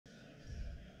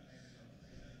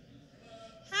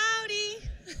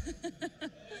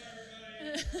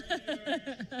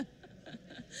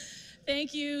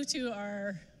Thank you to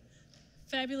our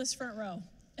fabulous front row.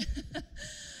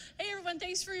 Hey everyone,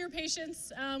 thanks for your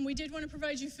patience. We did want to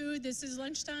provide you food. This is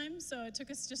lunchtime, so it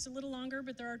took us just a little longer,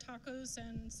 but there are tacos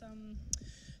and some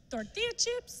tortilla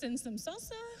chips and some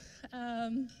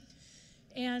salsa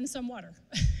and some water.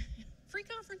 Free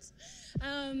conference.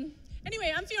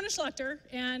 Anyway, I'm Fiona Schlachter,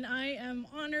 and I am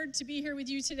honored to be here with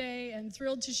you today and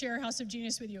thrilled to share House of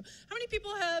Genius with you. How many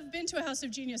people have been to a House of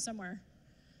Genius somewhere?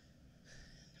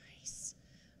 Nice.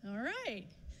 All right.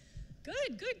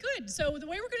 Good, good, good. So the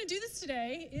way we're going to do this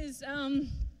today is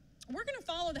we're going to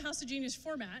follow the House of Genius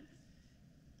format,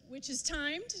 which is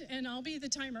timed, and I'll be the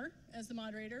timer as the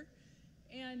moderator.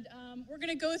 And we're going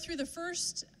to go through the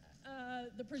first,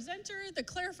 the presenter, the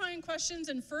clarifying questions,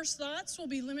 and first thoughts will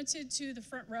be limited to the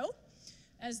front row,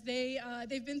 as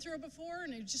they've been through it before,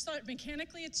 and I just thought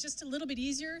mechanically it's just a little bit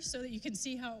easier so that you can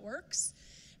see how it works.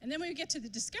 And then when we get to the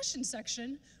discussion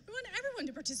section, we want everyone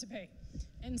to participate.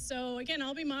 And so, again,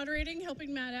 I'll be moderating,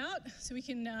 helping Matt out, so we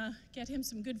can get him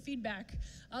some good feedback.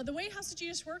 The way House of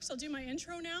Genius works, I'll do my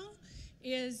intro now,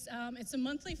 is it's a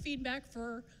monthly feedback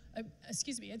for,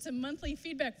 it's a monthly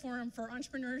feedback forum for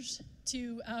entrepreneurs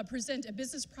to present a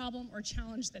business problem or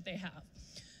challenge that they have.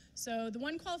 So the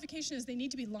one qualification is they need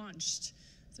to be launched.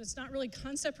 So it's not really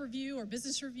concept review or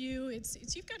business review. It's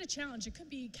you've got a challenge. It could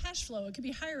be cash flow. It could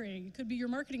be hiring. It could be your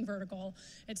marketing vertical.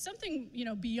 It's something, you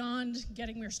know, beyond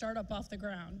getting your startup off the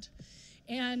ground.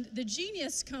 And the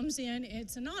genius comes in.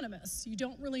 It's anonymous. You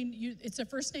don't really. It's a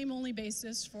first name only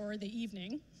basis for the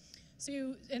evening.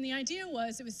 So and the idea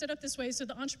was it was set up this way so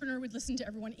the entrepreneur would listen to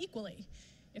everyone equally.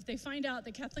 If they find out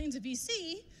that Kathleen's a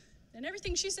VC, then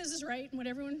everything she says is right and what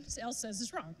everyone else says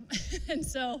is wrong. And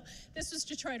so this was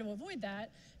to try to avoid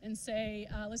that and say,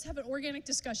 let's have an organic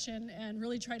discussion and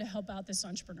really try to help out this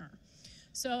entrepreneur.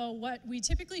 So what we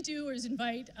typically do is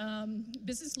invite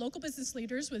local business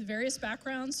leaders with various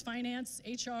backgrounds, finance,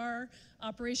 HR,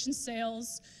 operations,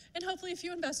 sales, and hopefully a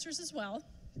few investors as well,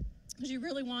 because you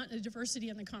really want a diversity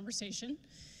in the conversation.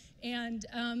 And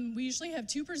we usually have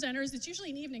two presenters. It's usually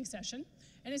an evening session,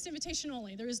 and it's invitation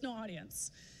only. There is no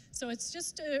audience. So it's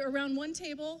just around one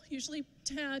table, usually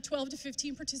 12 to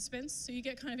 15 participants, so you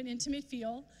get kind of an intimate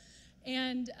feel.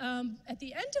 And at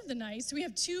the end of the night, so we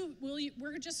have two,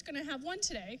 we're just gonna have one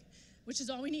today, which is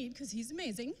all we need because he's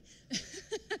amazing.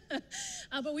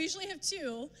 But we usually have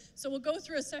two, so we'll go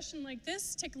through a session like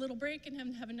this, take a little break,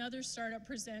 and have another startup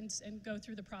present and go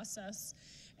through the process.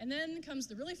 And then comes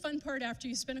the really fun part after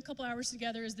you spend a couple hours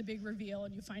together is the big reveal,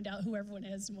 and you find out who everyone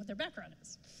is and what their background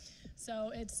is.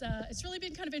 So it's really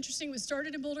been kind of interesting. It was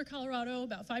started in Boulder, Colorado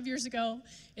about 5 years ago.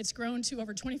 It's grown to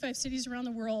over 25 cities around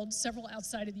the world, several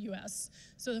outside of the US.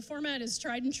 So the format is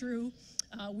tried and true.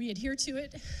 We adhere to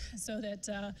it so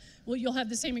that you'll have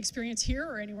the same experience here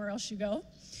or anywhere else you go.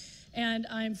 And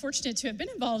I'm fortunate to have been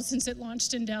involved since it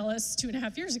launched in Dallas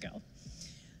 2.5 years ago.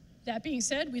 That being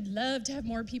said, we'd love to have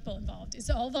more people involved. It's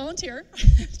all volunteer,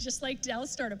 just like Dallas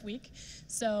Startup Week.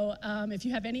 So if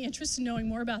you have any interest in knowing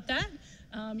more about that,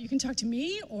 you can talk to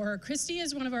me, or Christy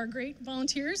is one of our great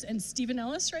volunteers, and Stephen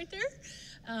Ellis right there.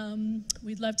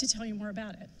 We'd love to tell you more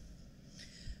about it.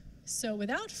 So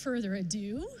without further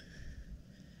ado,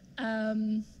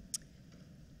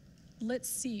 let's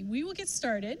see. We will get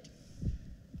started.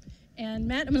 And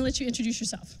Matt, I'm going to let you introduce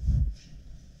yourself.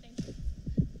 Thank you.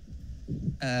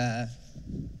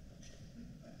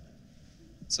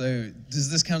 So does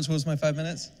this count towards my 5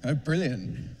 minutes? Oh,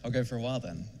 brilliant. I'll go for a while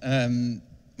then.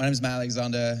 My name is Matt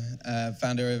Alexander,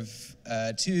 founder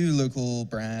of 2 local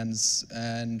brands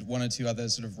and 1 or 2 other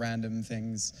sort of random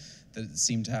things that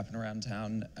seem to happen around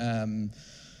town.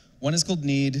 One is called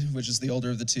Need, which is the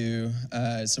older of the 2.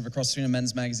 It's sort of a cross between a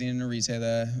men's magazine and a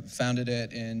retailer. Founded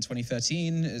it in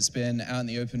 2013. It's been out in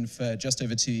the open for just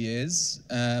over 2 years.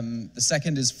 The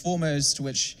second is Foremost,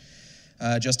 which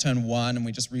just turned 1, and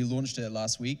we just relaunched it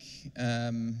last week.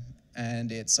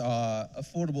 And it's our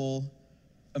affordable,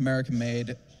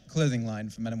 American-made clothing line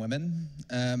for men and women.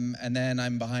 And then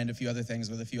I'm behind a few other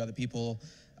things with a few other people,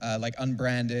 like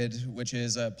Unbranded, which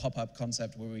is a pop-up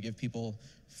concept where we give people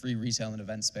free retail and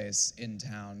event space in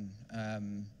town.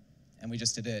 And we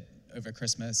just did it over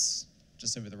Christmas,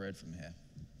 just over the road from here.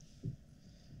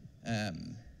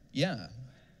 Yeah.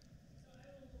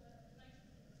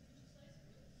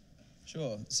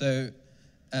 Sure. So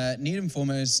Need and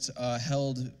Foremost are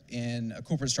held in a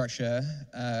corporate structure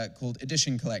called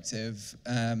Edition Collective.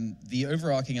 The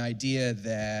overarching idea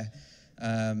there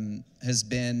has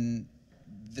been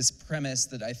this premise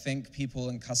that I think people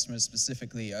and customers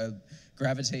specifically are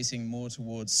gravitating more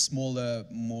towards smaller,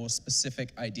 more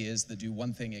specific ideas that do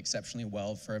one thing exceptionally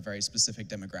well for a very specific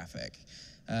demographic.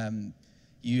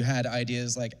 You had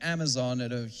ideas like Amazon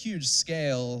at a huge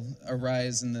scale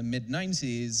arise in the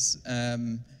mid-90s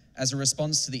as a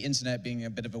response to the internet being a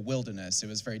bit of a wilderness. It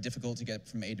was very difficult to get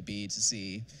from A to B to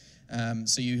C.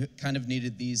 So you kind of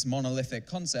needed these monolithic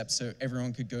concepts so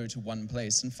everyone could go to one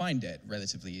place and find it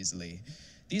relatively easily.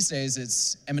 These days,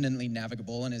 it's eminently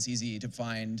navigable and it's easy to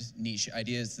find niche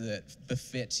ideas that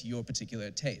befit your particular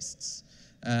tastes.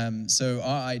 So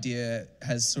our idea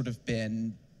has sort of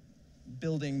been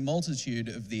building multitude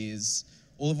of these,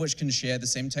 all of which can share the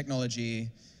same technology,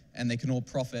 and they can all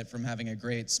profit from having a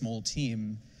great small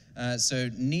team. So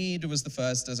Need was the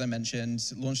first, as I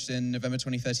mentioned, launched in November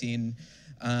 2013.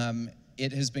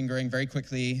 It has been growing very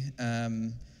quickly.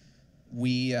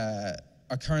 We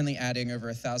are currently adding over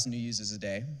 1,000 new users a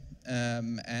day.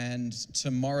 And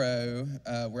tomorrow,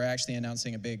 we're actually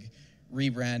announcing a big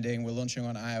rebranding. We're launching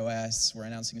on iOS. We're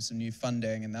announcing some new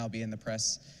funding, and that'll be in the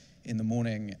press in the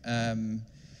morning.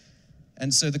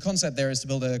 And so the concept there is to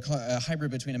build a hybrid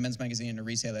between a men's magazine and a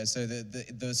retailer. So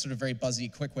the sort of very buzzy,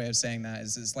 quick way of saying that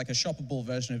is it's like a shoppable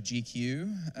version of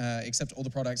GQ, except all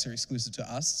the products are exclusive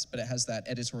to us, but it has that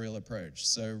editorial approach.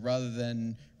 So rather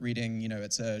than reading, you know,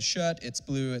 it's a shirt, it's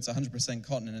blue, it's 100%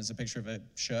 cotton, and it's a picture of a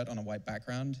shirt on a white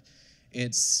background,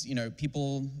 it's, you know,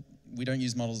 people, we don't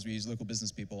use models, we use local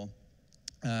business people,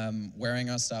 wearing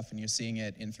our stuff, and you're seeing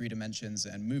it in 3 dimensions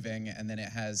and moving, and then it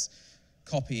has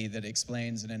copy that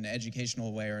explains in an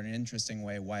educational way or in an interesting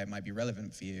way why it might be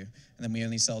relevant for you. And then we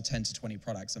only sell 10 to 20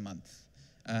 products a month.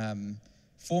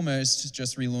 Foremost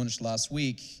just relaunched last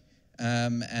week,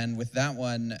 and with that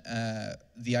one,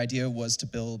 the idea was to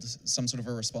build some sort of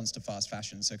a response to fast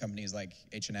fashion, so companies like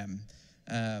H&M.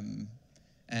 And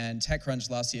TechCrunch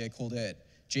last year called it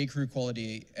J.Crew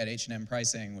quality at H&M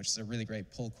pricing, which is a really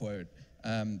great pull quote.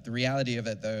 The reality of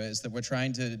it, though, is that we're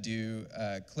trying to do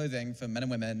clothing for men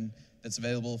and women that's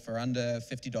available for under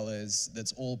 $50,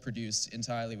 that's all produced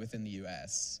entirely within the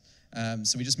US.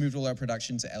 So we just moved all our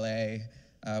production to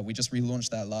LA. We just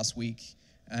relaunched that last week,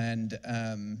 and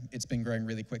it's been growing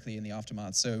really quickly in the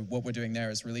aftermath. So what we're doing there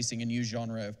is releasing a new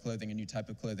genre of clothing, a new type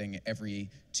of clothing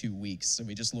every 2 weeks. So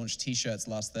we just launched t-shirts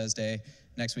last Thursday.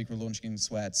 Next week we're launching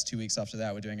sweats. 2 weeks after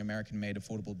that we're doing American-made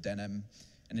affordable denim.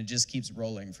 And it just keeps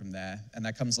rolling from there. And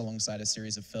that comes alongside a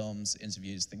series of films,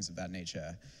 interviews, things of that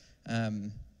nature.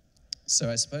 So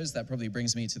I suppose that probably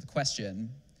brings me to the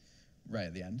question right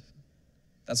at the end.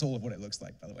 That's all of what it looks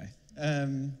like, by the way.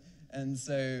 And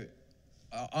so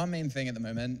our main thing at the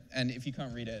moment, and if you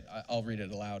can't read it, I'll read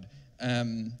it aloud.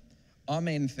 Our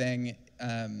main thing,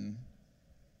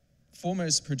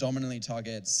 Foremost predominantly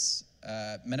targets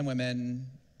men and women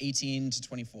 18 to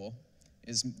 24.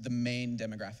 Is the main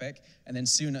demographic, and then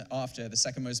soon after, the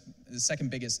second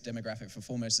biggest demographic for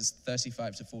Foremost is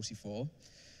 35 to 44.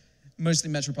 Mostly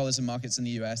metropolitan markets in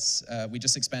the US. We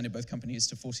just expanded both companies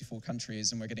to 44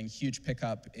 countries, and we're getting huge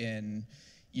pickup in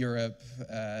Europe,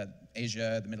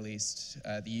 Asia, the Middle East.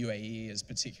 The UAE is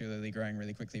particularly growing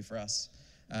really quickly for us,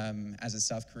 as is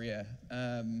South Korea.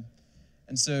 And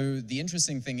so the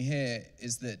interesting thing here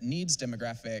is that Need's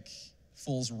demographic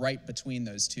falls right between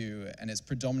those two, and it's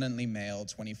predominantly male,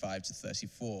 25 to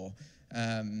 34.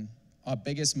 Our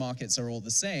biggest markets are all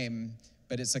the same,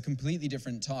 but it's a completely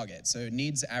different target. So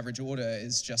Need's average order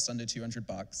is just under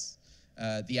 $200.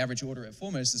 The average order at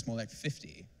Foremost is more like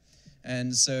 50.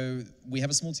 And so we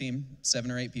have a small team, 7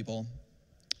 or 8 people,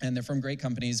 and they're from great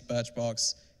companies,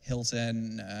 Birchbox,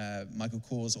 Hilton, Michael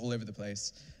Kors, all over the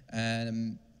place.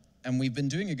 And we've been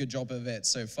doing a good job of it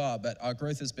so far, but our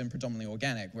growth has been predominantly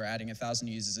organic. We're adding 1,000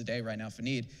 users a day right now for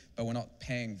Need, but we're not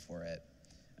paying for it.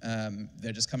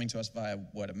 They're just coming to us via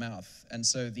word of mouth. And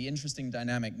so the interesting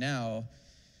dynamic now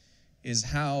is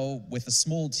how, with a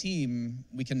small team,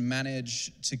 we can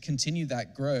manage to continue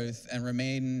that growth and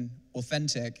remain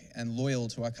authentic and loyal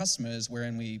to our customers,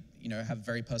 wherein we, you know, have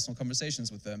very personal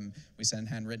conversations with them. We send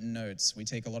handwritten notes. We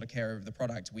take a lot of care of the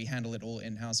product. We handle it all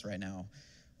in-house right now.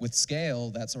 With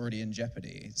scale, that's already in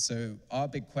jeopardy. So our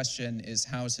big question is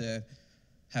how to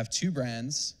have 2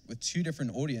 brands with 2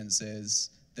 different audiences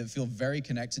that feel very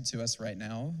connected to us right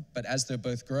now, but as they're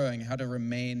both growing, how to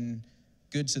remain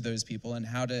good to those people and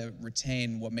how to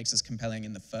retain what makes us compelling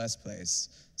in the first place.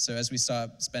 So as we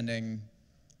start spending,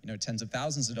 you know, tens of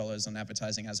thousands of dollars on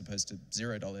advertising as opposed to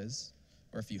 $0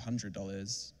 or a few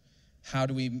 $100s, how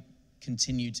do we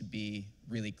continue to be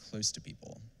really close to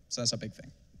people? So that's our big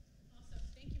thing.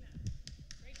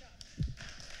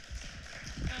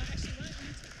 Actually, why don't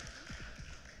you take that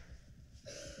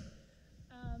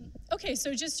one? Okay,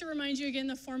 so just to remind you again,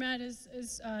 the format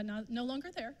is no longer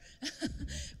there.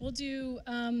 We'll do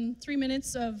 3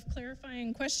 minutes of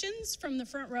clarifying questions from the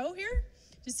front row here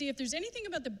to see if there's anything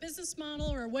about the business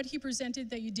model or what he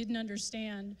presented that you didn't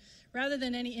understand, rather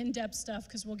than any in-depth stuff,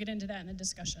 because we'll get into that in the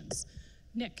discussions.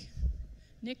 Nick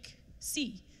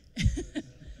C. Do you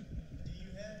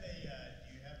have a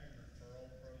referral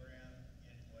program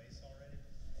in place already?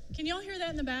 Can y'all hear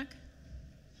that in the back?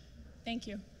 Thank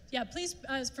you. Yeah, please,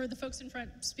 for the folks in front,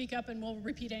 speak up and we'll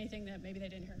repeat anything that maybe they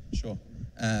didn't hear. Sure.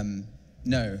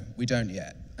 No, we don't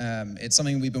yet. It's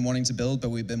something we've been wanting to build,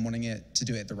 but we've been wanting to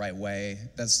do it the right way.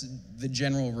 That's the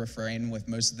general refrain with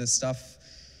most of this stuff.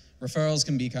 Referrals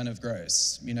can be kind of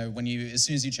gross. You know, as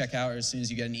soon as you check out or as soon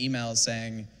as you get an email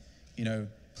saying, you know,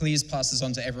 please pass this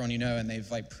on to everyone you know, and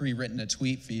they've like pre-written a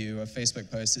tweet for you, a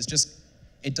Facebook post,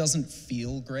 it doesn't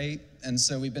feel great. And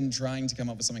so we've been trying to come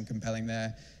up with something compelling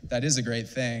there. That is a great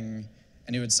thing,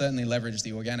 and it would certainly leverage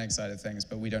the organic side of things,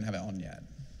 but we don't have it on yet.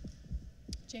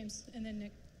 James, and then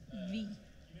Nick V. You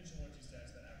mentioned one or two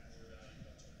stats that average order value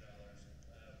about $200.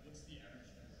 What's the average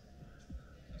number of orders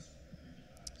per customer?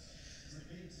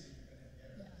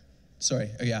 Sorry,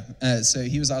 oh yeah. So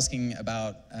he was asking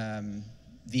about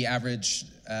the average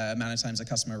amount of times a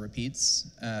customer repeats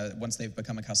once they've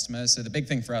become a customer. So the big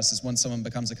thing for us is once someone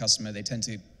becomes a customer, they tend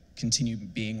to continue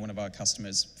being one of our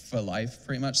customers for life,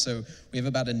 pretty much. So we have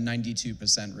about a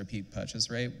 92% repeat purchase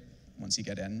rate once you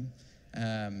get in.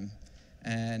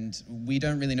 And we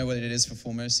don't really know what it is for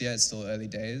Foremost yet. It's still early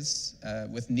days.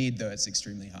 With Need, though, it's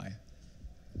extremely high.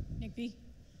 Nick B.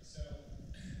 So,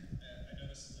 I know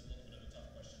this is a little bit of a tough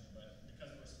question, but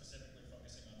because we're specifically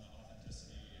focusing on the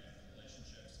authenticity and the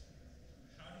relationships,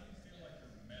 how do you feel like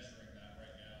you're measuring that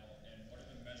right now, and what are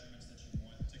the measurements that you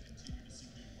want to continue to see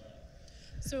do well?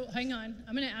 So hang on,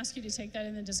 I'm going to ask you to take that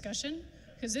in the discussion,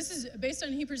 because this is based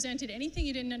on he presented anything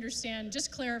you didn't understand,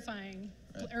 just clarifying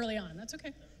early on. That's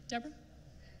okay. Deborah?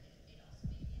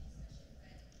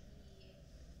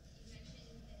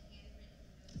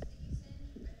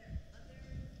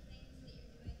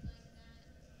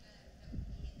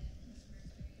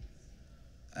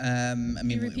 I mean, Can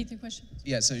you repeat the question?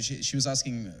 Yeah, so she was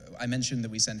asking, I mentioned that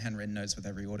we send handwritten notes with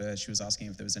every order. She was asking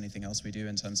if there was anything else we do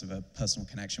in terms of a personal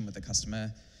connection with the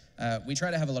customer. We try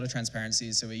to have a lot of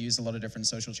transparency, so we use a lot of different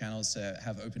social channels to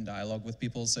have open dialogue with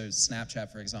people. So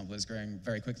Snapchat, for example, is growing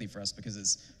very quickly for us because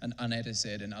it's an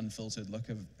unedited and unfiltered look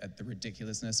at the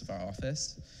ridiculousness of our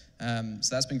office. So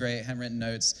that's been great, handwritten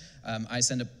notes. I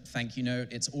send a thank you note.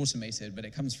 It's automated, but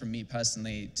it comes from me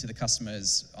personally to the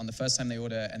customers on the first time they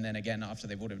order, and then again after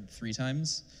they've ordered 3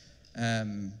 times.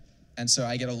 And so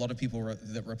I get a lot of people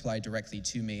that reply directly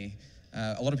to me.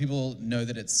 A lot of people know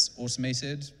that it's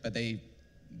automated, but they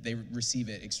receive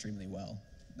it extremely well.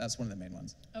 That's one of the main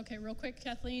ones. Okay, real quick,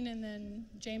 Kathleen, and then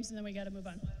James, and then we got to move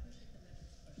on.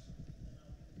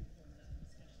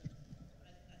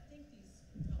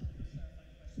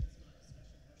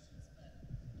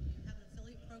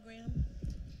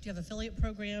 Do you have an affiliate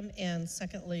program? And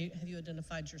secondly, have you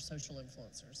identified your social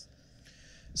influencers?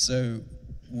 So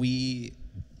we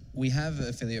have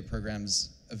affiliate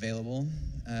programs available,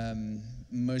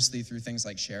 mostly through things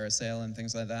like ShareASale and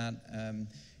things like that.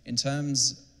 In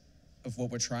terms of what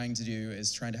we're trying to do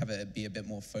is trying to have it be a bit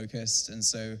more focused, and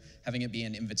so having it be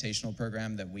an invitational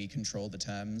program that we control the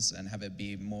terms and have it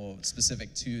be more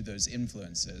specific to those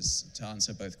influencers to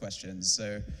answer both questions.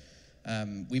 So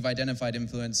we've identified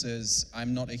influencers.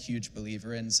 I'm not a huge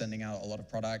believer in sending out a lot of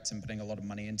product and putting a lot of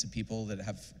money into people that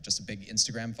have just a big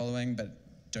Instagram following but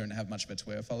don't have much of a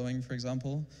Twitter following, for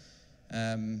example.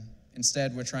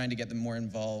 Instead, we're trying to get them more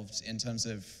involved in terms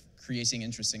of creating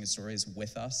interesting stories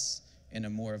with us in a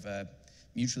more of a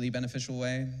mutually beneficial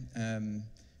way.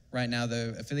 Right now,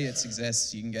 though, affiliates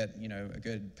exist. You can get, a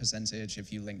good percentage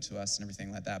if you link to us and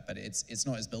everything like that, but it's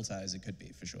not as built out as it could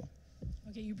be, for sure.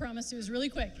 Okay, you promised it was really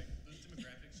quick. Those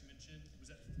demographics you mentioned, was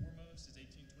that Foremost is 18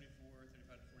 to 24,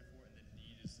 35 to 44, and then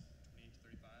Need is 28 to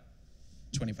 35?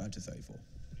 25 to 34.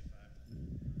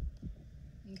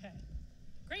 25. Okay,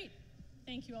 great.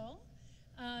 Thank you all.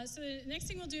 So the next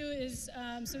thing we'll do is,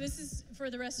 so this is, for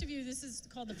the rest of you, this is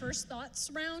called the First Thoughts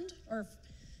round, or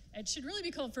it should really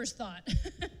be called First Thought,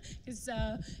 because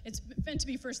it's meant to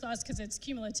be First Thoughts because it's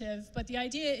cumulative, but the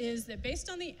idea is that based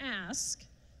on the ask,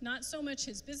 not so much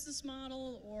his business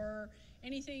model or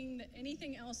anything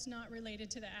else not related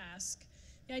to the ask.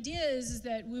 The idea is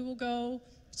that we will go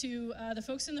to the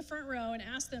folks in the front row and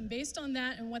ask them, based on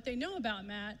that and what they know about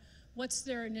Matt, what's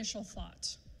their initial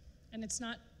thought? And it's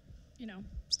not,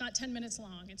 it's not 10 minutes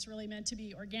long. It's really meant to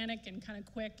be organic and kind of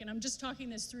quick. And I'm just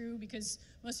talking this through because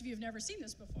most of you have never seen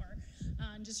this before.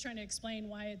 I'm just trying to explain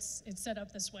why it's set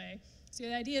up this way. So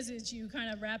the idea is you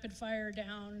kind of rapid fire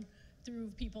down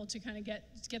through people to kind of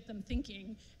get them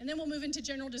thinking, and then we'll move into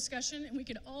general discussion, and we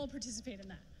could all participate in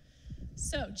that.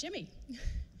 So, Jimmy. Sure.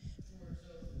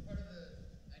 So part of the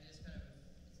idea is kind of,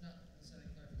 it's not necessarily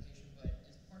clarification, but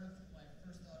is part of my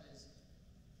first thought is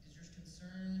your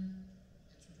concern,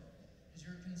 it's rhetorical, is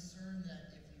your concern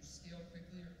that if you scale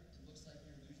quickly, it looks like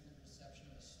you're losing the perception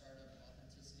of a startup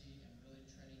authenticity and really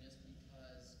trendiness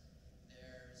because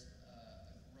there's a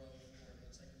growth, or it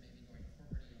looks like you're maybe going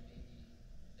corporate, and maybe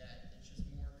that it's just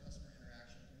more customer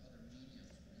interaction through other mediums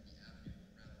would be the avenue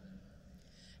rather than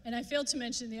And I failed to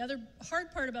mention the other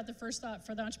hard part about the first thought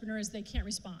for the entrepreneur is they can't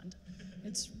respond.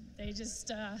 They just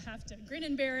have to grin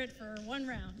and bear it for one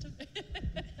round.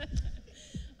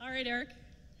 All right, Eric.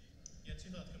 Yeah, two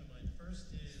thoughts come to mind.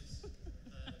 First is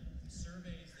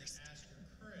surveys that ask your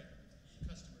current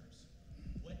customers,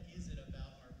 what is it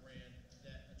about our brand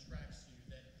that attracts you,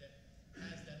 that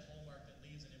has that hallmark that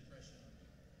leaves an impression on you?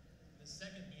 The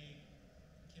second being,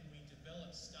 can we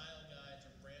develop style guides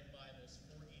or brand bibles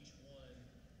for each one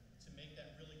to make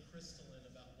that really crystalline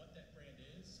about what that brand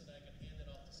is, so that I can hand it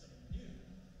off to someone new,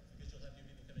 because you'll have new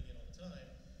people coming in all the time,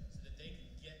 so that they can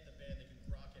get the band, they can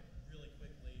rock it really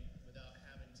quickly without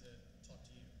having to talk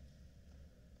to you.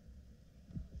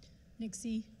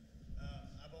 Nixie.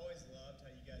 I've always loved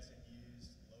how you guys have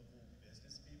used local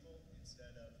business people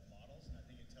instead of models, and I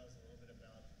think it tells a little bit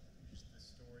about just the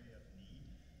story of need.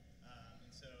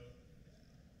 And so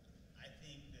I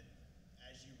think that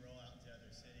as you roll out into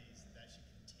other cities, that should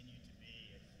continue to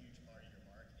be a huge part of your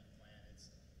marketing plan.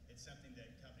 It's something that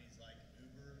companies like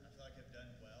Uber, I feel like, have done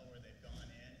well, where they've gone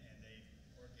in and they've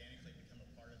organically become a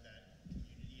part of that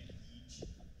community in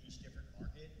each different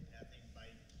market. And I think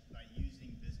by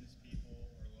using business people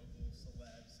or local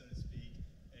celebs, so to speak,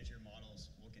 as your models,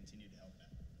 will continue to help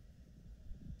that.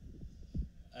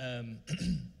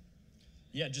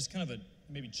 Yeah, just kind of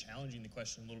maybe challenging the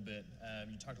question a little bit.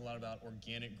 You talked a lot about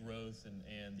organic growth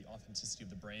and the authenticity of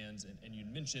the brands, and you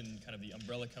mentioned kind of the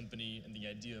umbrella company and the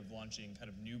idea of launching kind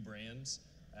of new brands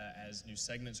as new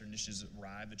segments or niches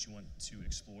arrive that you want to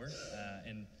explore.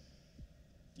 And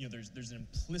you know, there's an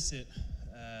implicit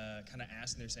kind of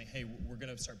ask there saying, hey, we're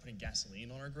going to start putting gasoline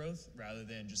on our growth rather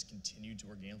than just continue to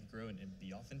organically grow and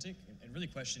be authentic. And really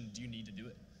question, do you need to do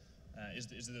it? Is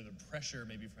there the pressure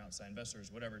maybe from outside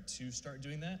investors, whatever, to start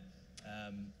doing that?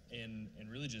 And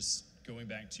really just going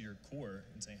back to your core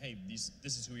and saying, hey, this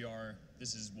is who we are,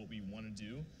 this is what we want to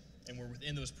do, and we're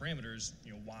within those parameters,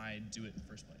 you know, why do it in the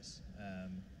first place?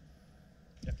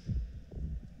 Yeah.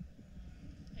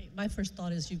 Hey, my first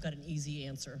thought is you've got an easy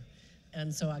answer.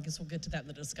 And so I guess we'll get to that in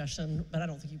the discussion, but I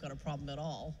don't think you've got a problem at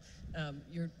all.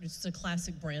 It's a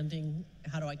classic branding,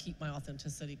 how do I keep my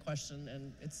authenticity question,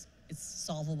 and it's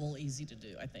solvable, easy to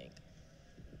do, I think.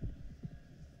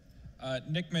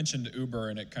 Nick mentioned Uber,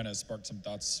 and it kind of sparked some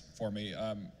thoughts for me.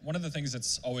 One of the things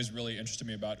that's always really interested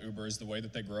me about Uber is the way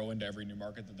that they grow into every new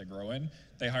market that they grow in.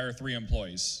 They hire 3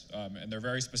 employees, and they're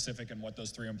very specific in what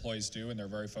those 3 employees do, and they're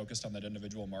very focused on that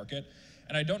individual market.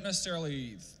 And I don't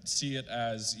necessarily see it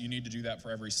as you need to do that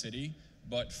for every city,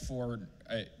 but for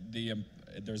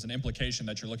there's an implication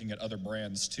that you're looking at other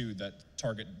brands too that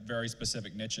target very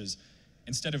specific niches.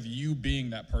 Instead of you being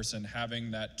that person, having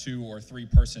that 2 or 3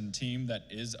 person team that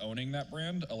is owning that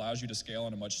brand allows you to scale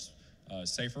in a much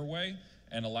safer way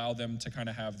and allow them to kind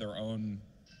of have their own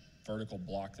vertical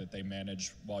block that they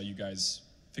manage while you guys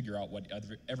figure out what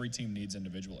every team needs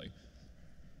individually.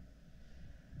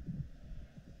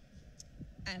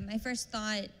 My first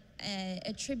thought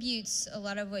attributes a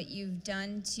lot of what you've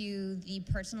done to the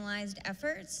personalized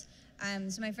efforts.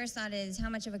 So my first thought is, how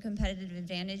much of a competitive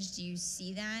advantage do you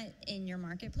see that in your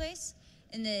marketplace?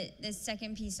 And the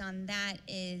second piece on that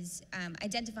is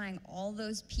identifying all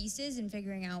those pieces and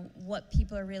figuring out what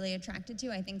people are really attracted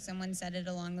to. I think someone said it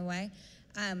along the way.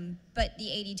 But the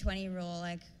 80-20 rule,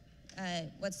 like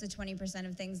what's the 20%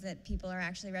 of things that people are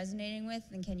actually resonating with,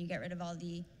 and can you get rid of all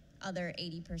the other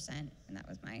 80%? And that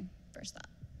was my first thought.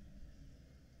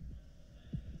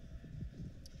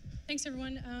 Thanks,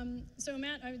 everyone. So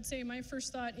Matt, I would say my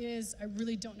first thought is I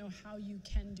really don't know how you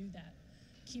can do that.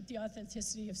 Keep the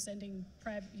authenticity of sending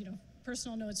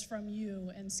personal notes from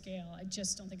you and scale. I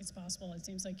just don't think it's possible. It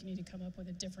seems like you need to come up with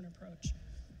a different approach.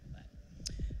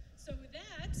 So with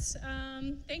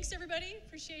that, thanks everybody.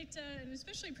 Appreciate, and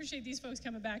especially appreciate these folks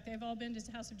coming back. They've all been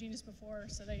to House of Genius before,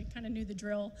 so they kind of knew the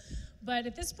drill. But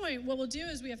at this point, what we'll do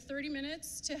is we have 30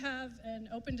 minutes to have an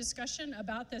open discussion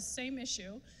about this same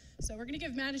issue. So we're going to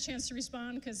give Matt a chance to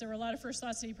respond because there were a lot of first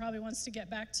thoughts that he probably wants to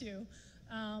get back to.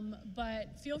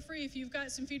 But feel free, if you've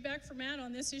got some feedback for Matt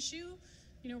on this issue,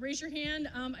 raise your hand.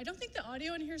 I don't think the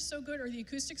audio in here is so good, or the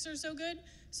acoustics are so good.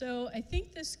 So I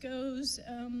think this goes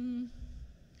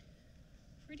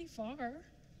pretty far.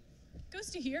 It goes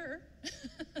to here.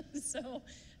 So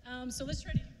let's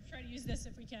try to use this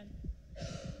if we can. So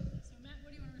Matt,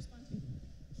 what do you want to respond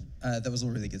to? That was all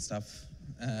really good stuff.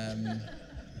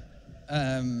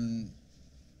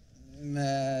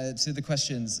 To the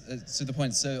questions, to the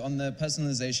point. So on the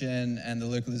personalization and the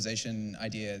localization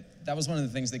idea, that was one of the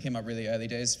things that came up really early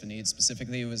days for Need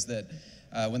specifically, was that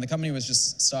when the company was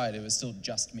just started, it was still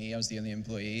just me. I was the only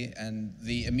employee. And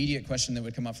the immediate question that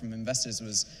would come up from investors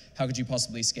was, how could you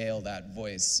possibly scale that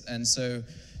voice? And so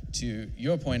to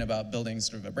your point about building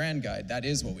sort of a brand guide, that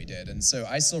is what we did. And so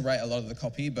I still write a lot of the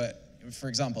copy, but for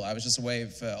example, I was just away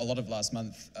for a lot of last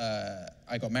month.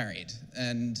 I got married.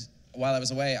 And while I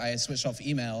was away, I switched off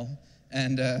email,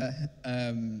 and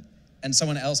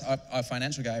someone else, our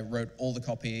financial guy, wrote all the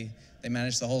copy. They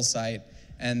managed the whole site,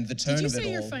 and the tone of it all. Did you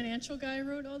say your financial guy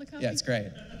wrote all the copy? Yeah, it's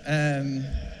great.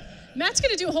 Matt's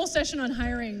going to do a whole session on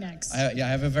hiring next. I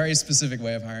have a very specific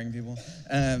way of hiring people.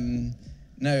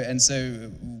 No, and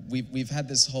so we've had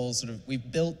this whole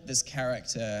we've built this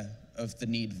character of the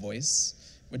Need voice.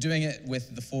 We're doing it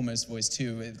with the Foremost voice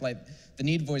too. The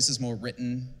Need voice is more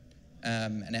written,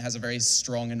 and it has a very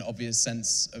strong and obvious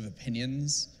sense of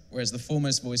opinions, whereas the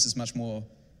Foremost voice is much more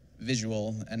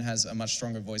visual and has a much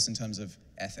stronger voice in terms of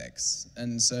ethics.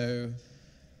 And so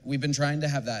we've been trying to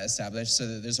have that established so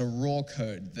that there's a raw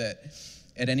code that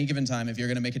at any given time, if you're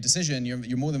going to make a decision,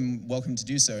 you're more than welcome to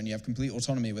do so, and you have complete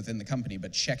autonomy within the company,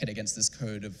 but check it against this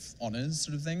code of honors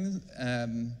sort of thing.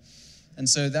 And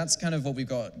so that's kind of what we've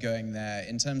got going there.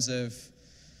 In terms of,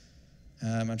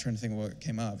 I'm trying to think of what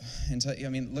came up.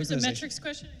 Localization. There's a metrics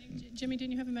question. Jimmy,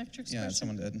 didn't you have a metrics question? Yeah,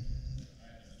 someone did.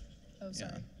 Oh,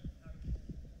 sorry.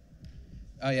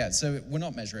 Oh yeah, so we're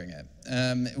not measuring it.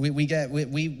 We get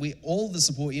all the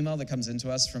support email that comes into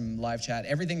us from live chat,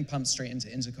 everything pumps straight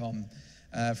into Intercom,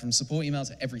 from support email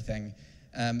to everything.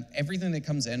 Everything that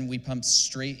comes in, we pump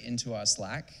straight into our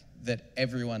Slack that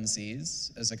everyone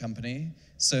sees as a company.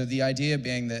 So the idea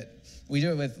being that we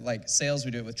do it with sales,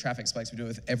 we do it with traffic spikes, we do it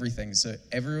with everything. So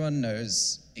everyone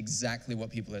knows exactly what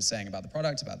people are saying about the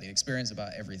product, about the experience, about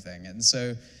everything. And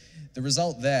so the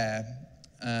result there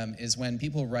is when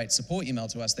people write support email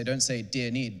to us, they don't say, Dear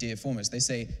Need, Dear Foremost, they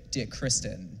say, Dear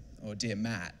Kristen, or Dear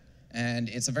Matt. And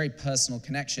it's a very personal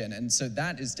connection. And so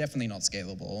that is definitely not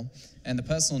scalable. And the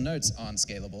personal notes aren't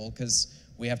scalable because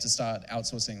we have to start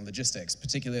outsourcing logistics,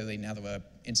 particularly now that we're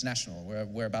international.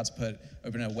 We're about to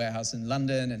open a warehouse in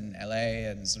London and LA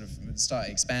and sort of start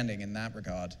expanding in that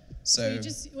regard. So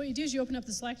what you do is you open up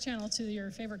the Slack channel to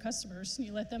your favorite customers and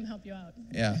you let them help you out.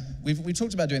 Yeah, we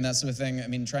talked about doing that sort of thing.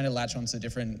 Trying to latch onto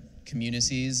different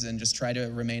communities and just try to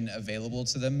remain available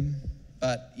to them.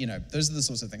 But those are the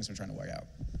sorts of things we're trying to work out.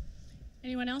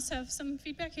 Anyone else have some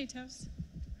feedback? Hey, Tess.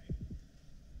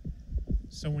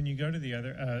 So when you go to the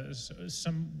other,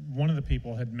 one of the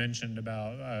people had mentioned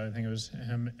about, I think it was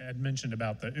him, had mentioned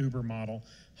about the Uber model,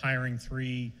 hiring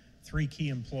three key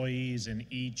employees in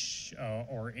each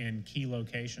or in key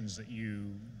locations that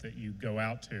you go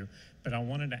out to. But I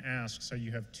wanted to ask, so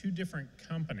you have two different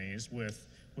companies with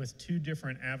two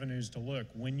different avenues to look.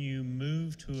 When you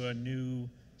move to a new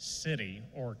city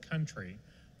or country,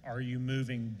 are you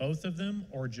moving both of them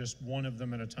or just one of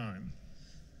them at a time?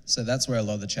 So that's where a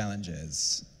lot of the challenge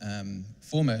is.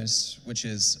 Foremost, which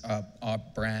is our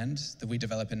brand that we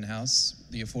develop in-house,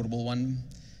 the affordable one,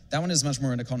 that one is much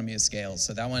more an economy of scale.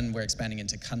 So that one we're expanding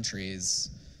into countries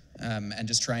and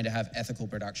just trying to have ethical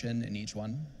production in each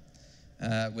one.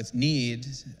 With Need,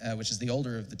 which is the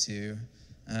older of the two,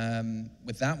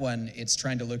 with that one, it's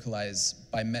trying to localize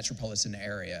by metropolitan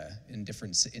area in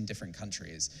different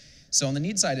countries. So on the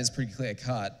Need side, it's pretty clear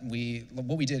cut.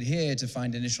 What we did here to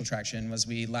find initial traction was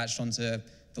we latched onto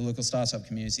the local startup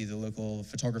community, the local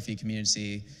photography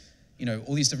community,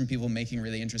 all these different people making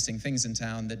really interesting things in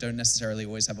town that don't necessarily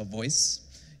always have a voice.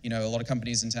 A lot of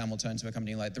companies in town will turn to a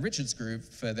company like the Richards Group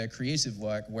for their creative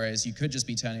work, whereas you could just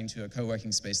be turning to a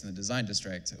co-working space in the design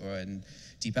district or in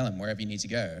Deep Ellum, wherever you need to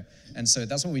go. And so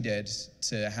that's what we did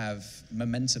to have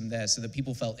momentum there so that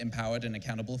people felt empowered and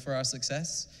accountable for our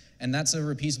success. And that's a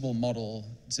repeatable model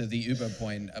to the Uber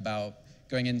point about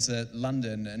going into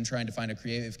London and trying to find a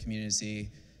creative community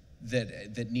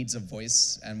that needs a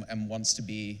voice and wants to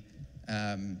be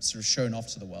sort of shown off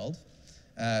to the world.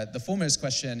 The Foremost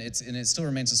question, it still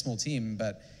remains a small team,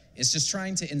 but it's just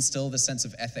trying to instill the sense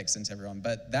of ethics into everyone.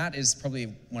 But that is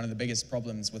probably one of the biggest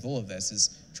problems with all of this,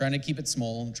 is trying to keep it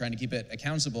small, trying to keep it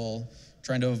accountable,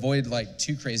 trying to avoid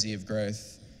too crazy of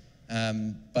growth,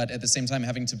 but at the same time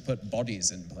having to put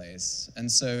bodies in place. And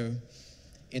so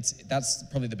that's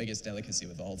probably the biggest delicacy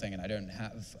with the whole thing, and I don't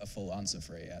have a full answer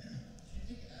for it yet. Do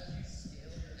you think as you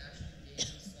scale, you're actually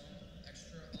gaining some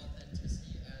extra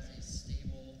authenticity as a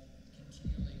stable,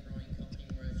 continually growing company,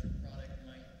 whereas your product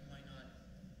might not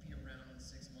be around in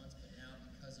 6 months, but now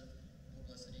because of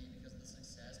publicity, because of the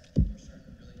success, people are starting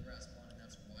to really grasp on, and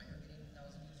that's why you're getting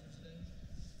 1,000 users today?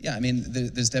 Yeah, I mean,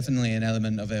 there's definitely an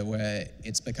element of it where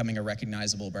it's becoming a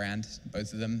recognizable brand,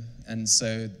 both of them. And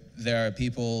so there are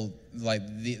people, like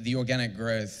the organic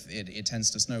growth, it tends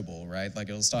to snowball, right? Like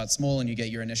it'll start small and you get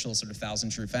your initial sort of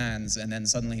 1,000 true fans, and then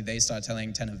suddenly they start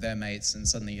telling 10 of their mates, and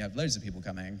suddenly you have loads of people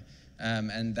coming.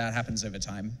 And that happens over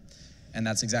time. And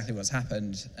that's exactly what's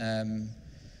happened.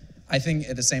 I think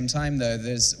at the same time, though,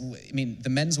 the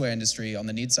menswear industry on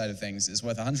the need side of things is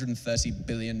worth $130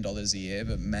 billion a year,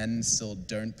 but men still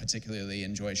don't particularly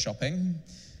enjoy shopping.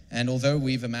 And although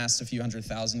we've amassed a few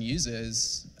 100,000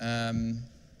 users,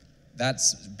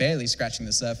 that's barely scratching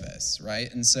the surface,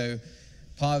 right? And so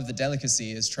part of the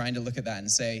delicacy is trying to look at that and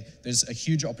say, there's a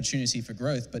huge opportunity for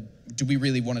growth, but do we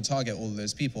really want to target all of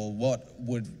those people? What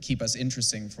would keep us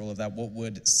interesting for all of that? What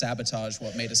would sabotage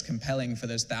what made us compelling for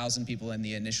those 1,000 people in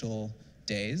the initial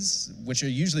days, which are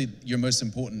usually your most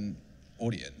important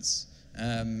audience?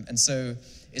 And so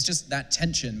it's just that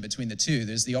tension between the two.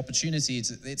 There's the opportunity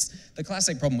it's the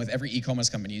classic problem with every e-commerce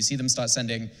company. You see them start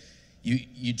sending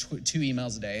you 2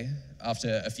 emails a day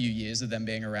after a few years of them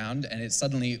being around, and it's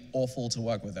suddenly awful to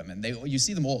work with them. And you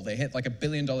see them all. They hit like $1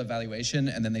 billion valuation,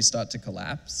 and then they start to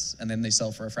collapse, and then they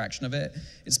sell for a fraction of it.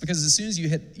 It's because as soon as you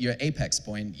hit your apex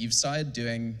point, you've started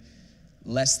doing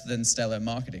less than stellar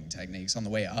marketing techniques on the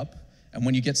way up. And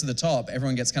when you get to the top,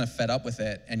 everyone gets kind of fed up with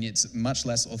it, and it's much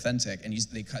less authentic, and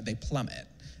they plummet.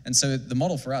 And so the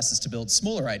model for us is to build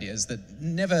smaller ideas that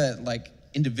never like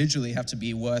individually have to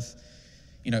be worth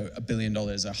 $1 billion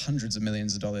or hundreds of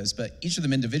millions of dollars, but each of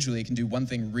them individually can do one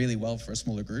thing really well for a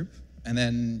smaller group, and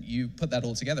then you put that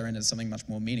all together into something much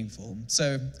more meaningful.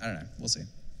 So, I don't know, we'll see.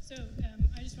 So,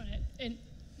 I just want to, and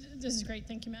this is great,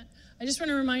 thank you, Matt. I just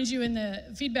want to remind you in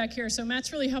the feedback here, so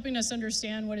Matt's really helping us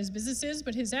understand what his business is,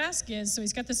 but his ask is, so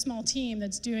he's got this small team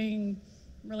that's doing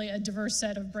really a diverse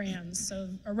set of brands. So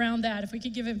around that, if we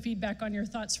could give him feedback on your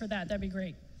thoughts for that, that'd be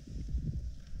great.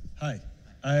 Hi.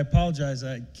 I apologize,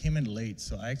 I came in late,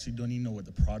 so I actually don't even know what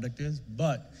the product is.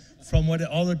 But from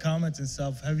all the comments and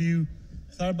stuff, have you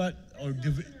thought about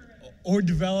or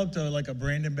developed like a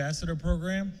brand ambassador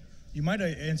program? You might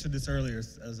have answered this earlier,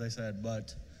 as I said,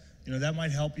 but that might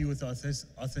help you with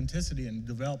authenticity and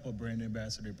develop a brand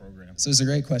ambassador program. So it's a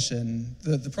great question.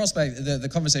 The prospect, the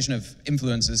conversation of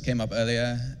influencers came up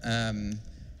earlier,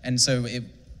 and so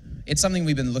it's something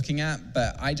we've been looking at,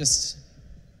 but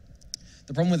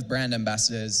the problem with brand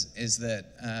ambassadors is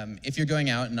that if you're going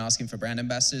out and asking for brand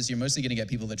ambassadors, you're mostly going to get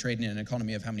people that trade in an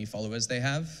economy of how many followers they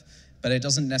have, but it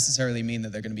doesn't necessarily mean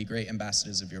that they're going to be great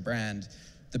ambassadors of your brand.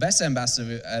 The best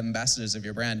ambassadors of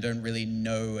your brand don't really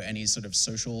know any sort of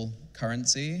social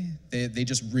currency. They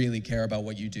just really care about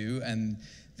what you do, and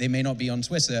they may not be on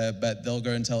Twitter, but they'll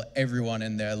go and tell everyone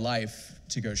in their life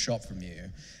to go shop from you.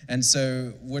 And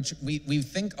so we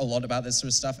think a lot about this sort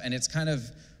of stuff, and it's kind of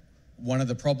one of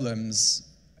the problems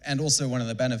and also one of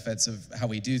the benefits of how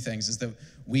we do things is that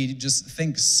we just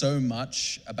think so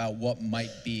much about what might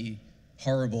be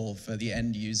horrible for the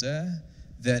end user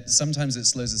that sometimes it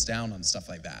slows us down on stuff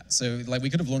like that. So like we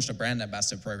could have launched a brand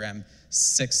ambassador program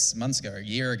 6 months ago, a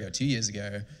year ago, 2 years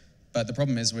ago, but the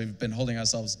problem is we've been holding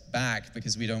ourselves back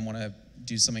because we don't want to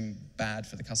do something bad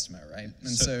for the customer, right? And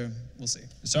so we'll see.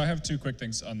 So I have 2 quick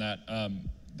things on that.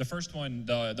 The first one,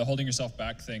 the holding yourself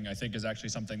back thing, I think is actually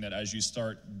something that as you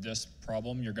start this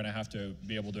problem, you're going to have to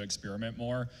be able to experiment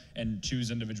more and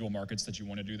choose individual markets that you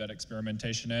want to do that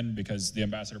experimentation in, because the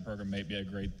ambassador program may be a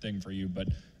great thing for you, but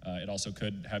it also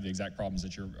could have the exact problems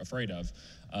that you're afraid of.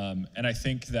 And I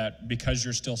think that because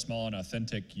you're still small and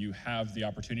authentic, you have the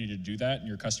opportunity to do that, and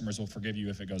your customers will forgive you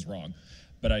if it goes wrong.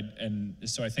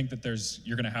 So I think that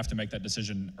you're going to have to make that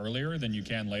decision earlier than you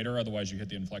can later. Otherwise, you hit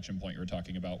the inflection point you were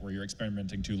talking about where you're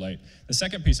experimenting too late. The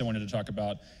second piece I wanted to talk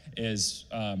about is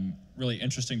really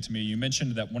interesting to me. You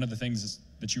mentioned that one of the things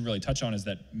that you really touch on is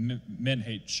that men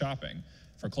hate shopping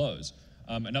for clothes.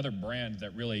 Another brand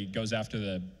that really goes after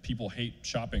the people hate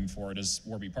shopping for it is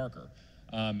Warby Parker.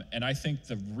 And I think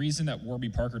the reason that Warby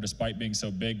Parker, despite being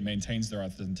so big, maintains their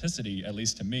authenticity, at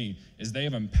least to me, is they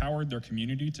have empowered their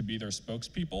community to be their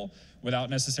spokespeople without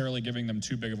necessarily giving them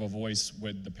too big of a voice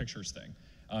with the pictures thing.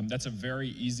 That's a very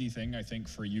easy thing, I think,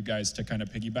 for you guys to kind of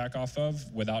piggyback off of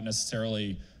without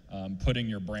necessarily putting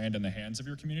your brand in the hands of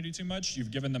your community too much.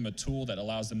 You've given them a tool that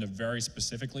allows them to very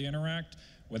specifically interact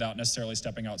without necessarily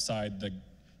stepping outside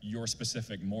your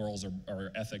specific morals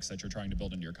or ethics that you're trying to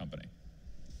build into your company.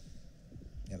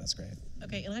 Yeah, that's great.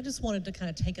 Okay, and I just wanted to kind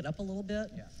of take it up a little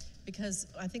bit, Yeah. because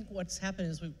I think what's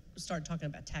happened is we started talking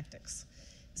about tactics.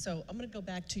 So I'm going to go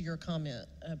back to your comment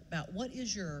about what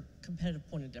is your competitive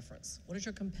point of difference? What is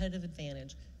your competitive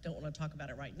advantage? Don't want to talk about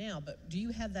it right now, but do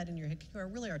you have that in your head? Can you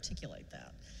really articulate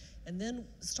that? And then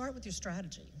start with your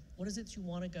strategy. What is it you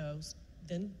want to go?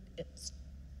 Then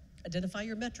identify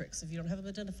your metrics. If you don't have them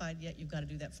identified yet, you've got to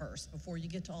do that first before you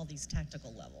get to all these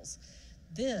tactical levels.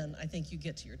 Then I think you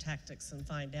get to your tactics and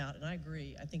find out, and I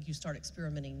agree, I think you start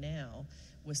experimenting now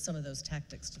with some of those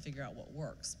tactics to figure out what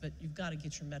works. But you've got to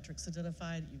get your metrics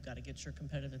identified, you've got to get your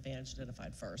competitive advantage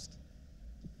identified first.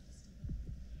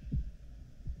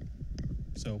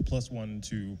 So +1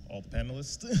 to all the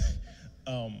panelists.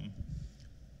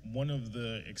 One of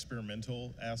the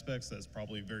experimental aspects that's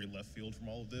probably very left field from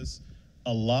all of this,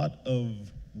 a lot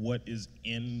of what is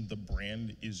in the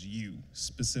brand is you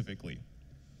specifically.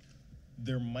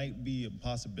 There might be a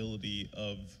possibility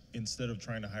of, instead of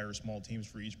trying to hire small teams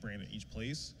for each brand at each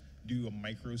place, do a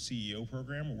micro CEO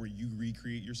program where you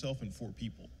recreate yourself in 4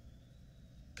 people.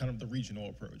 Kind of the regional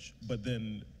approach. But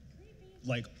then,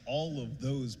 like, all of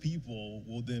those people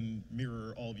will then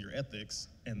mirror all of your ethics,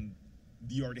 and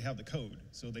you already have the code,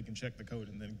 so they can check the code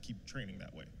and then keep training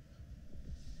that way.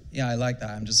 Yeah, I like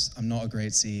that. I'm not a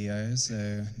great CEO,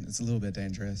 so it's a little bit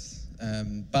dangerous.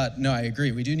 But no, I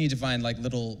agree. We do need to find like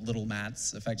little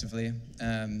mats, effectively.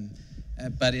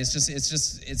 But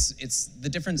it's the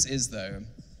difference is though,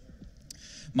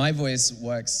 my voice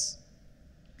works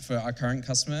for our current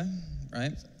customer,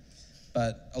 right?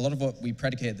 But a lot of what we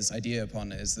predicate this idea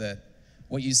upon is that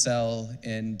what you sell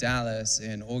in Dallas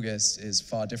in August is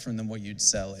far different than what you'd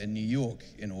sell in New York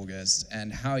in August,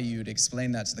 and how you'd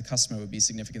explain that to the customer would be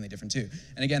significantly different too.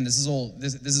 And again, this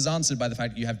is answered by the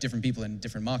fact that you have different people in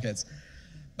different markets.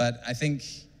 But I think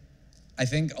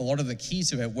a lot of the key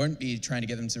to it won't be trying to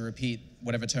get them to repeat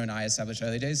whatever tone I established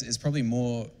early days. It's probably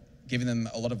more giving them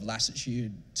a lot of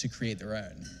latitude to create their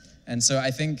own. And so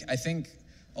I think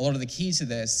a lot of the key to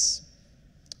this,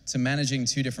 to managing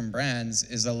 2 different brands,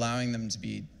 is allowing them to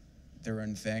be their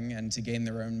own thing and to gain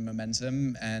their own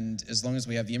momentum. And as long as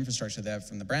we have the infrastructure there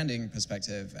from the branding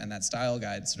perspective and that style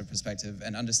guide sort of perspective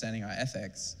and understanding our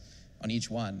ethics on each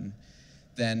one,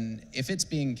 then if it's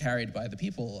being carried by the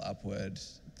people upward,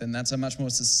 then that's a much more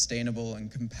sustainable and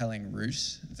compelling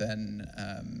route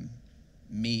than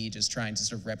me just trying to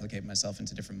sort of replicate myself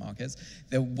into different markets.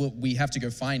 We have to go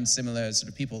find similar sort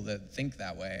of people that think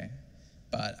that way.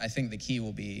 But I think the key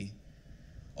will be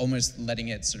almost letting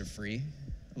it sort of free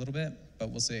a little bit, but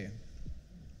we'll see.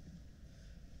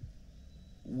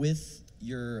 With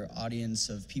your audience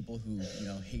of people who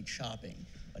hate shopping,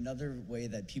 another way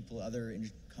that other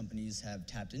companies have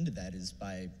tapped into that is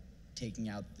by taking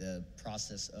out the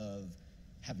process of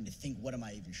having to think, what am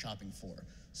I even shopping for?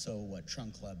 So what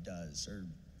Trunk Club does, or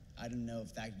I don't know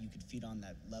if that you could feed on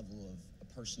that level of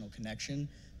a personal connection,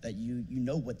 that you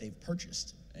know what they've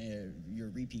purchased. Your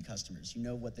repeat customers, you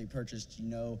know what they purchased, you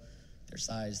know their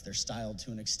size, their style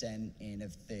to an extent, and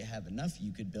if they have enough,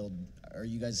 you could build. Are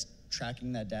you guys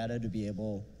tracking that data to be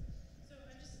able? So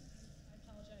I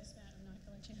apologize, Matt, I'm not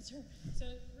going to answer. So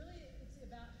really, it's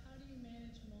about how do you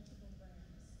manage multiple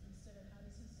brands instead of how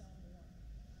does he sell more.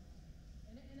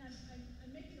 And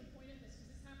I'm making a point of this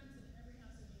because this happens in every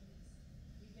House of Genius.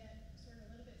 We get sort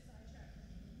of a little bit sidetracked.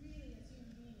 Really, as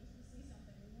human beings, we see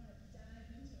something, we want to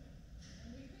dive into it.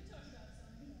 And we could talk about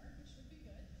selling more, which would be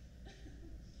good.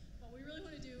 What we really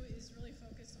want to do is really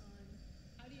focus on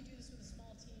how do you do this with a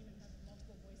small team and have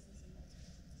multiple voices and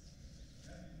multiple teams.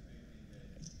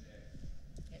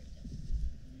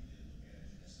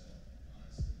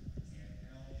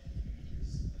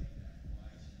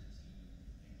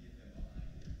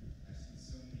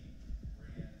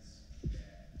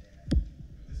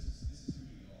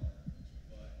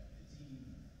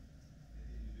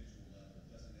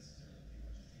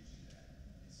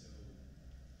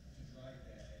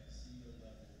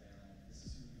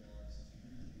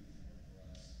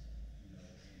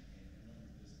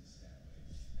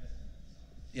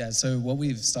 Yeah, so what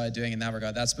we've started doing in that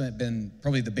regard, that's been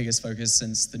probably the biggest focus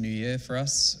since the new year for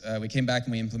us. We came back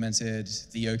and we implemented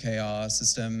the OKR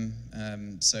system.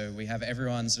 So we have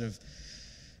everyone sort of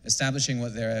establishing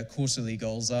what their quarterly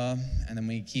goals are, and then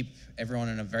we keep everyone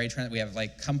in a we have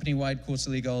like company-wide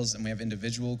quarterly goals, and we have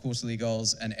individual quarterly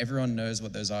goals, and everyone knows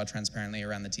what those are transparently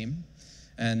around the team.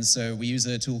 And so we use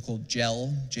a tool called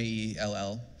GELL,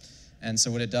 G-E-L-L. And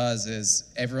so what it does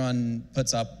is everyone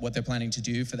puts up what they're planning to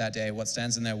do for that day, what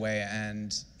stands in their way,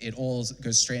 and it all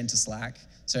goes straight into Slack.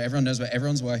 So everyone knows what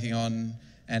everyone's working on,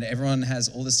 and everyone has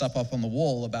all this stuff up on the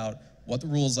wall about what the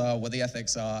rules are, what the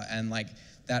ethics are, and like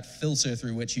that filter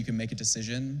through which you can make a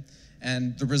decision.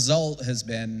 And the result has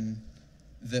been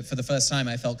that for the first time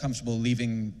I felt comfortable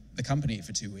leaving the company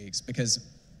for 2 weeks because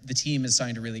the team is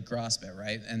starting to really grasp it,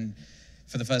 right? And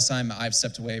for the first time, I've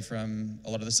stepped away from a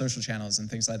lot of the social channels and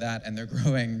things like that, and they're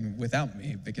growing without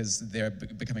me because they're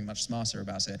becoming much smarter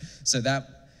about it. So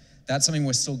that's something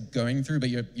we're still going through, but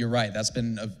you're right. That's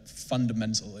been of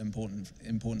fundamental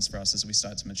importance for us as we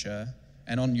start to mature.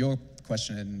 And on your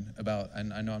question about,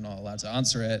 and I know I'm not allowed to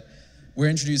answer it, we're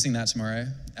introducing that tomorrow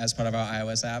as part of our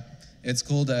iOS app. It's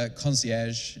called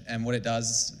Concierge, and what it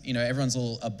does, everyone's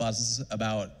all abuzz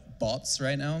about bots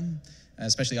right now,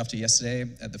 especially after yesterday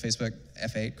at the Facebook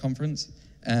F8 conference.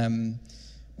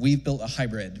 We've built a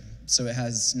hybrid. So it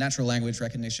has natural language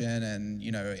recognition and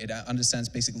it understands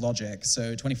basic logic.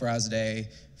 So 24 hours a day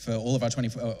for all of our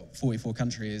 44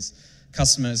 countries,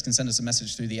 customers can send us a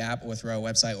message through the app or through our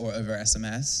website or over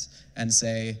SMS and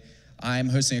say, I'm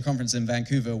hosting a conference in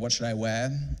Vancouver, what should I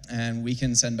wear? And we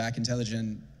can send back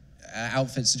intelligent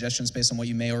outfit suggestions based on what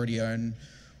you may already own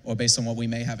or based on what we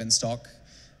may have in stock.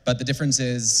 But the difference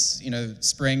is,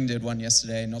 Spring did one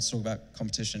yesterday, not to talk about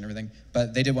competition and everything,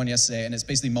 but they did one yesterday, and it's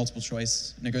basically multiple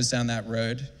choice, and it goes down that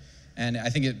road. And I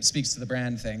think it speaks to the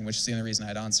brand thing, which is the only reason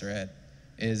I'd answer it,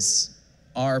 is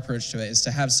our approach to it is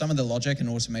to have some of the logic and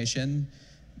automation,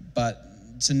 but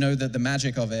to know that the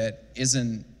magic of it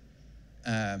isn't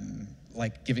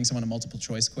like giving someone a multiple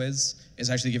choice quiz. It's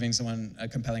actually giving someone a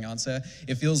compelling answer.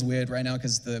 It feels weird right now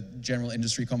because the general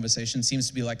industry conversation seems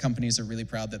to be like companies are really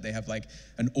proud that they have like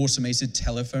an automated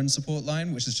telephone support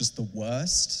line, which is just the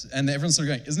worst. And everyone's sort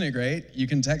of going, isn't it great? You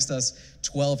can text us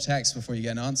 12 texts before you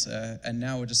get an answer. And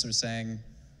now we're just sort of saying,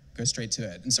 go straight to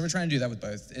it. And so we're trying to do that with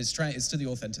both. It's to the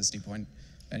authenticity point.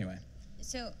 Anyway.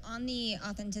 So on the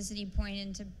authenticity point,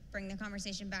 and to bring the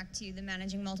conversation back to the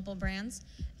managing multiple brands,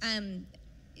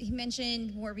 he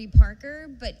mentioned Warby Parker,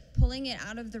 but pulling it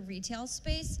out of the retail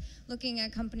space, looking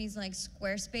at companies like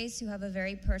Squarespace, who have a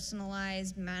very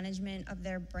personalized management of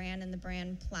their brand and the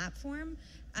brand platform,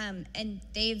 and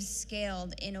they've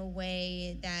scaled in a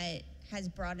way that has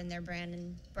broadened their brand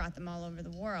and brought them all over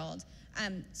the world.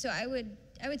 So I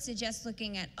would suggest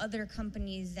looking at other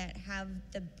companies that have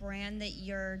the brand that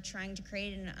you're trying to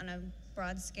create on a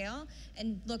broad scale,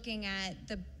 and looking at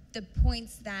the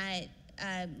points that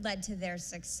led to their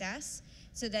success,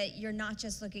 so that you're not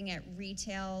just looking at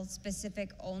retail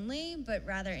specific only, but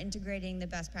rather integrating the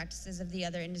best practices of the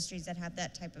other industries that have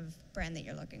that type of brand that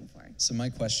you're looking for. So my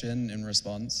question in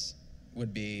response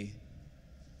would be,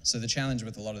 so the challenge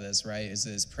with a lot of this, right,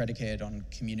 is predicated on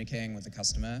communicating with the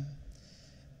customer.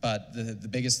 But the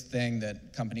biggest thing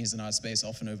that companies in our space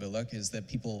often overlook is that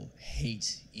people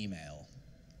hate email,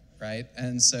 right?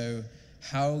 And so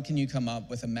how can you come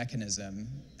up with a mechanism?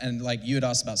 And like you had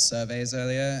asked about surveys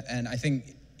earlier, and I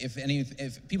think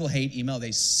if people hate email,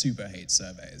 they super hate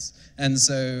surveys. And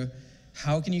so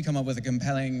how can you come up with a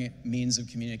compelling means of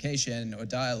communication or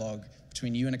dialogue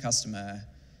between you and a customer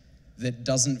that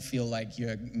doesn't feel like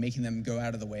you're making them go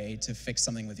out of the way to fix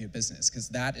something with your business? Because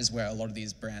that is where a lot of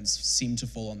these brands seem to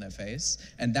fall on their face.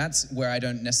 And that's where I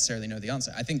don't necessarily know the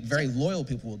answer. I think very loyal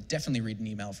people will definitely read an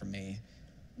email from me,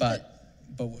 but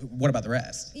what about the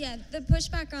rest? Yeah, the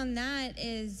pushback on that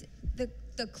is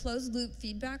the closed loop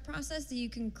feedback process that you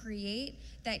can create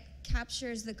that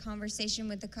captures the conversation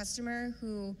with the customer,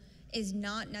 who is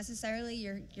not necessarily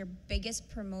your biggest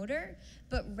promoter,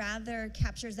 but rather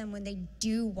captures them when they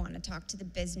do want to talk to the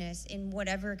business in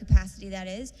whatever capacity that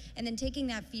is, and then taking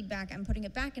that feedback and putting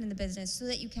it back into the business so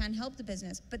that you can help the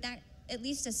business. But that at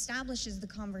least establishes the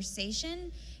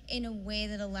conversation in a way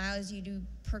that allows you to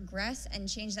progress and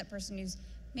change that person who's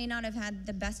may not have had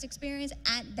the best experience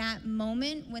at that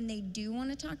moment when they do want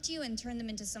to talk to you, and turn them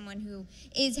into someone who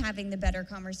is having the better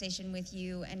conversation with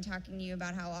you and talking to you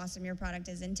about how awesome your product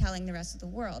is and telling the rest of the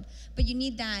world. But you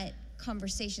need that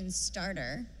conversation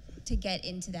starter to get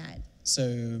into that. So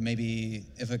maybe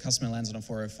if a customer lands on a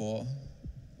 404,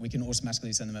 we can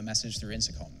automatically send them a message through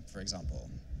Intercom, for example.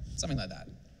 Something like that,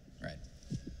 right?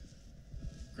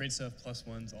 Great stuff, plus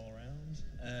ones all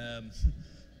around.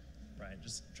 Right,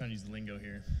 just trying to use the lingo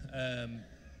here.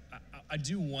 I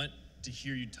do want to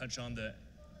hear you touch on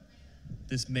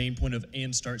this main point of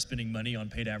and start spending money on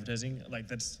paid advertising. Like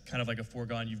that's kind of like a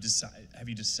foregone. Have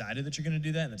you decided that you're going to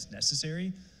do that and that's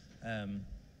necessary? And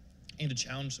to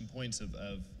challenge some points of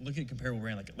look at a comparable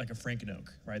brand like a Frank &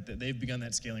 Oak, right? They've begun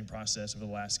that scaling process over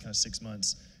the last kind of 6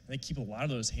 months. And they keep a lot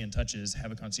of those hand touches,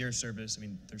 have a concierge service. I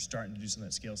mean, they're starting to do some of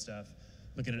that scale stuff.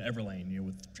 Look at an Everlane,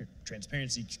 with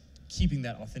transparency, keeping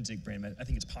that authentic brand. I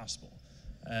think it's possible.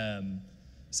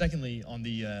 Secondly, on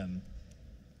the,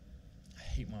 I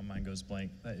hate when my mind goes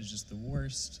blank. That is just the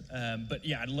worst. But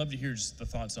yeah, I'd love to hear just the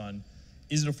thoughts on,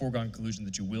 is it a foregone conclusion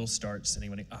that you will start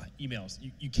sending emails?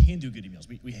 You can do good emails.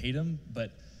 We hate them,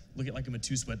 but look at like them with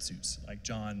 2 sweatsuits. Like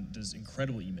John does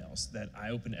incredible emails that I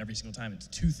open every single time. It's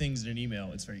 2 things in an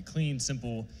email. It's very clean,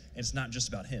 simple, and it's not just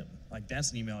about him. Like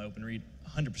that's an email I open and read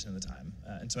 100% of the time.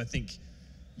 And so I think,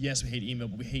 yes, we hate email,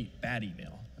 but we hate bad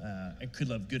email. And could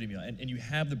love good email. And you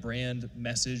have the brand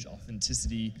message,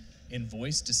 authenticity, and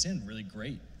voice to send really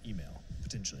great email,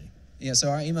 potentially. Yeah, so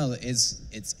our email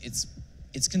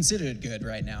it's considered good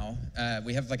right now.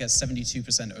 We have like a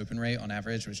 72% open rate on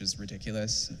average, which is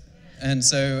ridiculous. And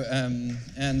so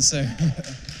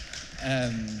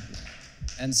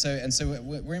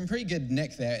we're in pretty good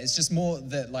nick there. It's just more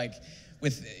that like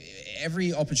with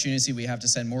every opportunity we have to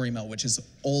send more email, which is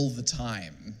all the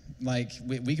time, like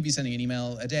we could be sending an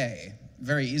email a day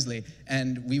very easily,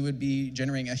 and we would be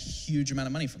generating a huge amount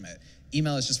of money from it.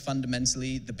 Email is just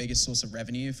fundamentally the biggest source of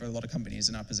revenue for a lot of companies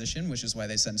in our position, which is why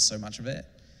they send so much of it.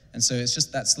 And so it's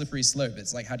just that slippery slope.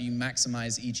 It's like, how do you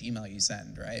maximize each email you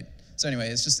send, right? So anyway,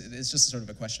 it's just sort of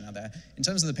a question out there. In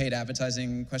terms of the paid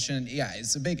advertising question, yeah,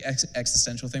 it's a big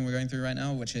existential thing we're going through right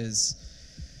now, which is,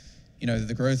 you know,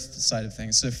 the growth side of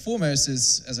things. So foremost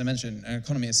is, as I mentioned, an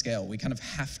economy of scale. We kind of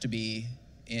have to be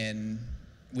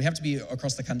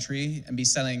across the country and be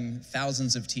selling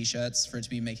thousands of t-shirts for it to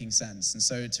be making sense. And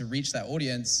so to reach that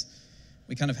audience,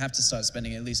 we kind of have to start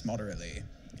spending at least moderately.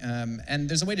 And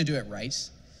there's a way to do it right.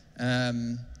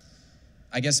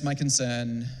 I guess my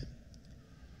concern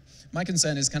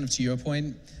is kind of to your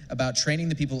point about training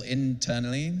the people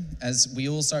internally as we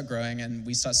all start growing and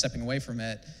we start stepping away from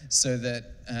it, so that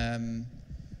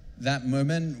that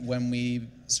moment when we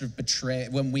sort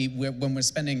of when we're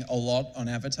spending a lot on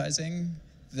advertising,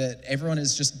 that everyone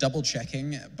is just double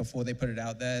checking before they put it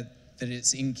out there that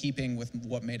it's in keeping with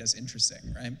what made us interesting,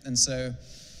 right? And so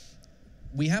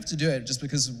we have to do it just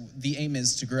because the aim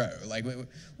is to grow. Like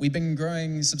we've been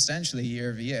growing substantially year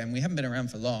over year, and we haven't been around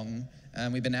for long.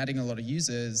 We've been adding a lot of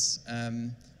users,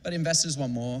 but investors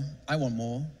want more. I want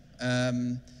more.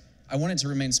 I want it to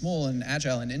remain small and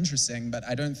agile and interesting, but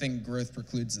I don't think growth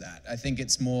precludes that. I think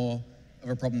it's more of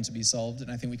a problem to be solved,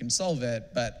 and I think we can solve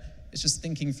it, but it's just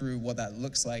thinking through what that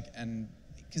looks like, and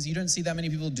because you don't see that many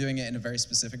people doing it in a very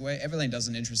specific way. Everlane does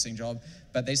an interesting job,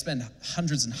 but they spend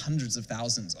hundreds and hundreds of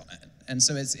thousands on it. And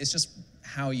so it's just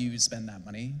how you spend that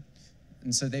money.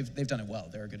 And so they've done it well.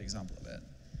 They're a good example of it.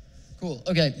 Cool.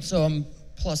 Okay, so I'm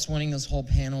plus winning this whole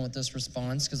panel with this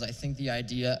response because I think the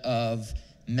idea of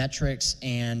metrics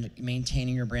and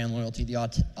maintaining your brand loyalty, the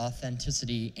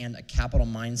authenticity, and a capital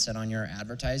mindset on your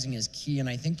advertising is key. And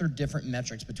I think there are different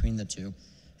metrics between the two.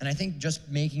 And I think just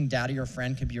making data your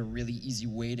friend could be a really easy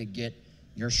way to get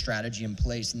your strategy in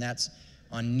place. And that's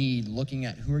on need, looking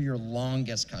at who are your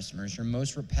longest customers, your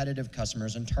most repetitive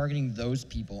customers, and targeting those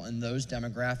people and those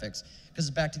demographics. Because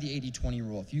it's back to the 80-20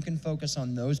 rule. If you can focus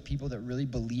on those people that really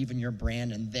believe in your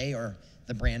brand and they are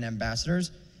the brand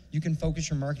ambassadors, you can focus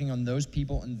your marketing on those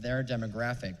people and their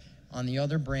demographic. On the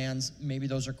other brands, maybe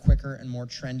those are quicker and more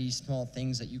trendy, small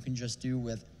things that you can just do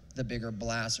with the bigger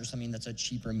blast or something that's a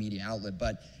cheaper media outlet.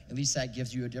 But at least that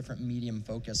gives you a different medium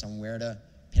focus on where to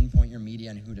pinpoint your media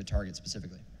and who to target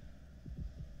specifically.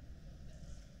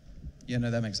 Yeah, no,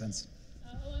 that makes sense.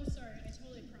 Oh, I'm sorry. I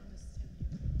totally promised him.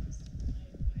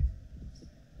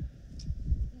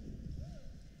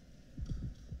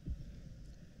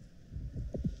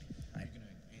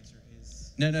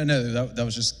 No, that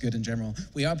was just good in general.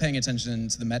 We are paying attention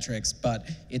to the metrics, but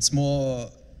it's more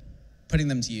putting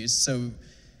them to use. So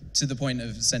to the point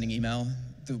of sending email,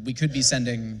 we could be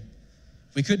sending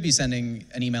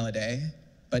an email a day,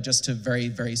 but just to very,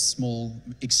 very small,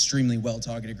 extremely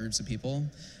well-targeted groups of people.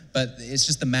 But it's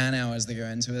just the man hours that go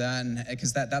into that, and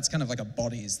because that's kind of like a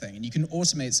bodies thing. And you can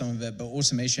automate some of it, but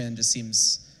automation just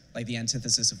seems like the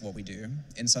antithesis of what we do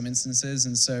in some instances.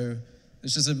 And so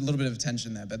there's just a little bit of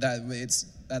tension there, but it's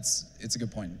a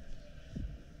good point.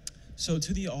 So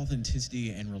to the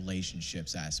authenticity and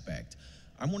relationships aspect,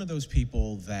 I'm one of those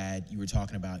people that you were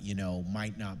talking about,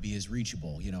 might not be as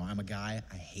reachable. I'm a guy,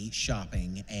 I hate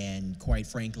shopping, and quite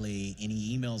frankly,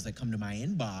 any emails that come to my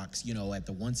inbox, at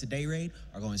the once a day rate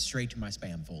are going straight to my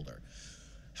spam folder.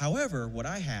 However, what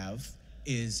I have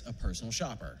is a personal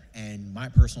shopper, and my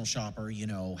personal shopper,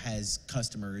 has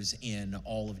customers in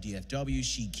all of DFW.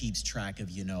 She keeps track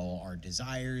of, our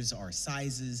desires, our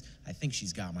sizes. I think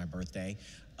she's got my birthday.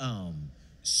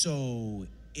 So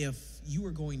if you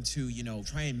were going to,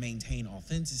 try and maintain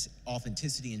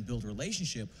authenticity and build a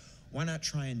relationship, why not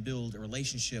try and build a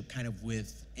relationship kind of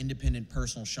with independent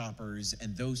personal shoppers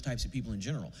and those types of people in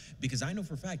general? Because I know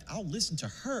for a fact I'll listen to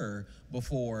her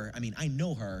before, I mean, I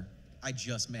know her, I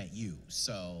just met you.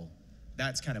 So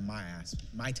that's kind of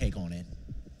my take on it.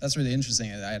 That's really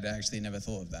interesting. I had actually never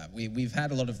thought of that. We've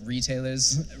had a lot of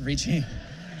retailers reaching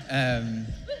out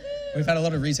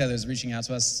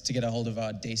to us to get a hold of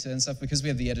our data and stuff because we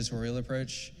have the editorial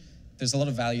approach. There's a lot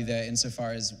of value there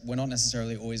insofar as we're not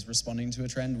necessarily always responding to a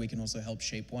trend. We can also help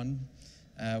shape one,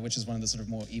 which is one of the sort of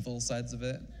more evil sides of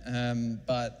it.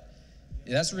 But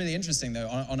yeah, that's really interesting though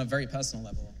on a very personal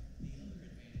level.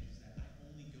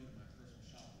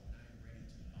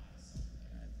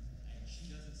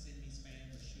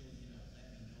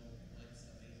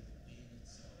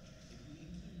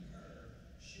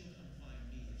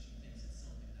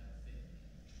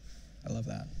 I love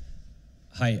that.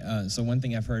 Hi, so one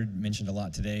thing I've heard mentioned a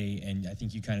lot today, and I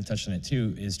think you kind of touched on it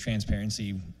too, is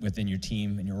transparency within your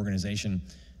team and your organization.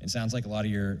 It sounds like a lot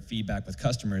of your feedback with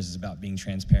customers is about being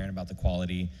transparent about the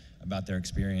quality, about their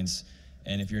experience.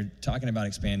 And if you're talking about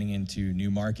expanding into new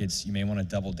markets, you may want to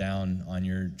double down on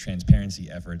your transparency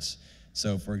efforts.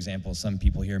 So for example, some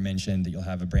people here mentioned that you'll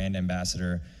have a brand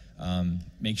ambassador.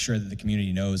 Make sure that the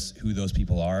community knows who those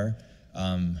people are.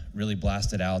 Really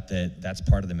blast it out that that's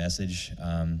part of the message,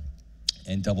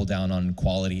 and double down on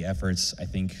quality efforts, I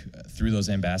think, through those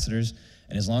ambassadors.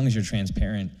 And as long as you're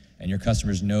transparent and your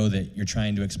customers know that you're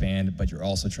trying to expand, but you're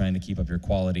also trying to keep up your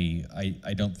quality,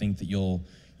 I don't think that you'll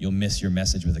miss your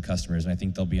message with the customers. And I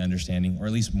think they'll be understanding, or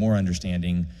at least more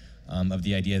understanding, of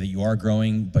the idea that you are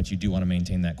growing, but you do want to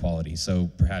maintain that quality. So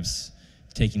perhaps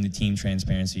taking the team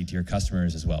transparency to your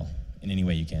customers as well, in any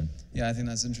way you can. Yeah, I think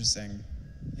that's interesting.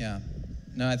 Yeah.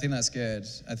 No, I think that's good.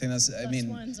 I think that's, I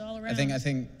mean, I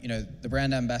think, you know, the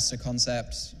brand ambassador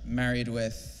concept married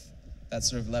with that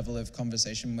sort of level of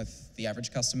conversation with the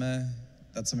average customer,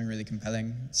 that's something really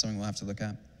compelling, something we'll have to look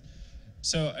at.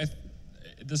 So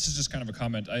this is just kind of a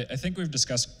comment. I think we've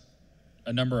discussed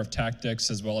a number of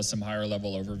tactics as well as some higher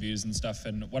level overviews and stuff.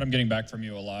 And what I'm getting back from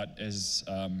you a lot is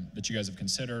that you guys have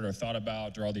considered or thought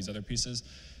about or all these other pieces.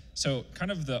 So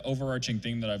kind of the overarching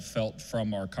theme that I've felt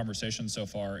from our conversation so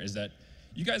far is that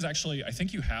you guys actually, I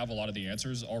think you have a lot of the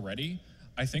answers already.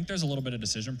 I think there's a little bit of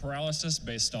decision paralysis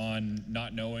based on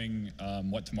not knowing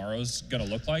what tomorrow's gonna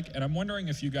look like. And I'm wondering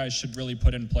if you guys should really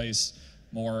put in place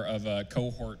more of a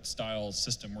cohort style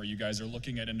system where you guys are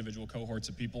looking at individual cohorts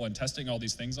of people and testing all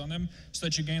these things on them so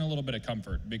that you gain a little bit of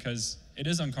comfort, because it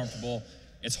is uncomfortable.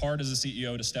 It's hard as a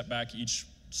CEO to step back each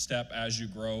step as you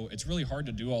grow. It's really hard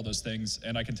to do all those things,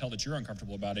 and I can tell that you're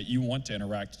uncomfortable about it. You want to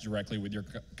interact directly with your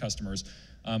customers,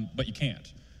 but you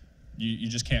can't. You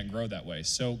just can't grow that way.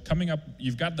 So coming up,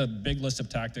 you've got the big list of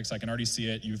tactics. I can already see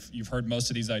it. You've heard most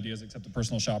of these ideas except the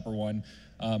personal shopper one.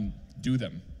 Do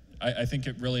them. I think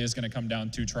it really is going to come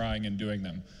down to trying and doing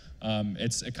them.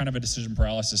 It's a kind of a decision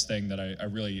paralysis thing that I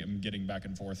really am getting back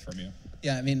and forth from you.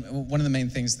 Yeah, I mean, one of the main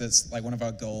things that's like one of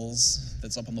our goals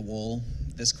that's up on the wall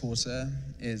this quarter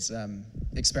is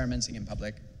experimenting in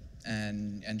public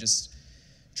and just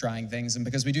trying things. And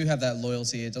because we do have that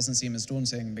loyalty, it doesn't seem as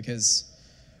daunting because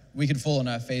we could fall on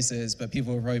our faces, but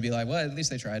people will probably be like, well, at least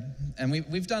they tried. And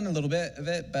we've done a little bit of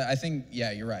it, but I think,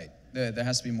 yeah, you're right. There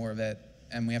has to be more of it,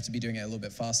 and we have to be doing it a little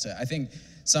bit faster. I think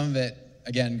some of it,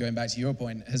 again, going back to your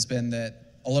point, has been that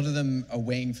a lot of them are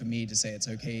waiting for me to say it's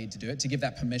okay to do it, to give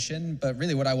that permission. But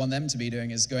really what I want them to be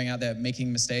doing is going out there,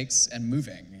 making mistakes and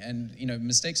moving. And, you know,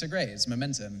 mistakes are great. It's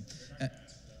momentum.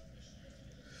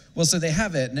 Well, so they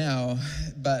have it now,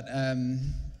 but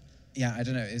yeah, I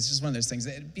don't know. It's just one of those things.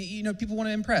 That, you know, people want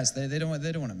to impress. They don't want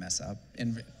to mess up.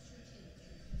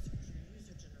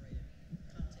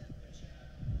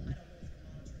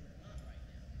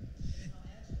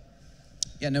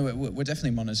 Yeah, no, we're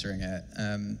definitely monitoring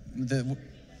it.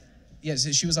 Yeah,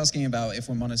 so she was asking about if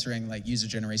we're monitoring like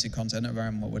user-generated content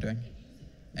around what we're doing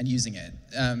and using it.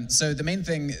 So the main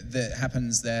thing that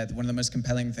happens there, one of the most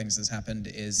compelling things that's happened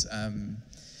is,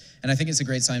 and I think it's a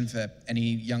great sign for any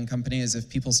young company, is if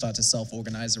people start to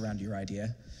self-organize around your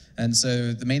idea. And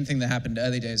so the main thing that happened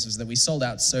early days was that we sold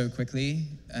out so quickly,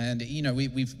 and you know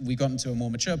we've gotten to a more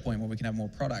mature point where we can have more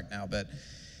product now, but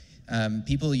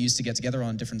people used to get together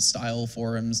on different style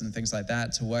forums and things like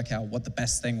that to work out what the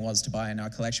best thing was to buy in our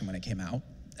collection when it came out.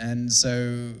 And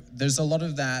so there's a lot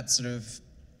of that sort of,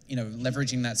 you know,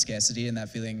 leveraging that scarcity and that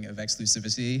feeling of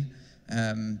exclusivity.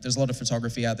 There's a lot of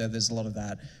photography out there. There's a lot of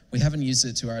that. We haven't used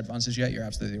it to our advantage yet. You're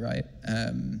absolutely right.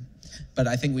 But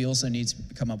I think we also need to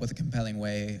come up with a compelling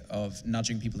way of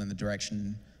nudging people in the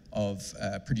direction of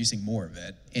producing more of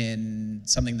it in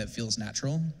something that feels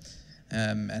natural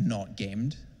and not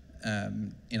gamed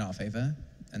in our favor.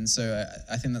 And so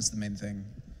I think that's the main thing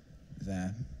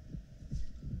there.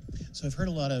 So I've heard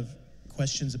a lot of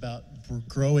questions about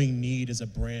growing Need as a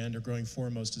brand or growing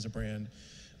Foremost as a brand.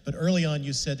 But early on,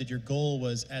 you said that your goal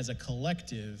was, as a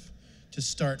collective, to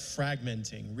start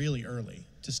fragmenting really early,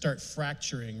 to start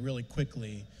fracturing really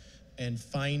quickly and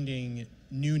finding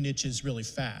new niches really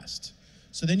fast.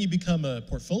 So then you become a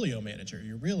portfolio manager.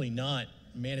 You're really not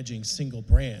managing single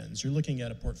brands. You're looking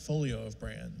at a portfolio of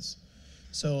brands.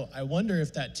 So I wonder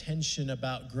if that tension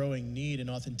about growing Need and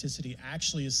authenticity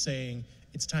actually is saying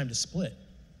it's time to split,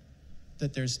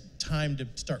 that there's time to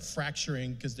start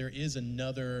fracturing because there is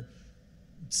another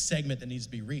segment that needs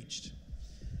to be reached.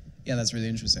 Yeah, that's really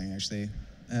interesting, actually.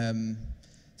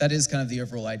 That is kind of the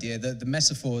overall idea. The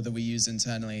metaphor that we use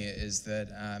internally is that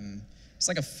it's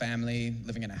like a family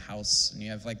living in a house, and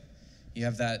you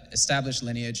have that established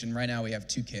lineage, and right now we have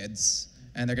 2 kids,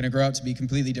 and they're going to grow up to be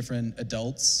completely different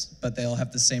adults, but they'll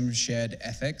have the same shared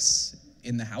ethics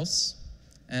in the house,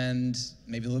 and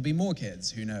maybe there'll be more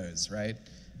kids, who knows, right?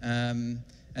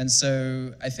 And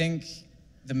so I think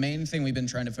the main thing we've been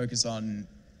trying to focus on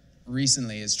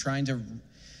recently is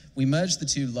we merged the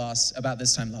 2 about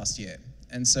this time last year.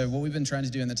 And so what we've been trying to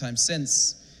do in the time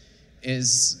since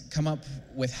is come up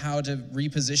with how to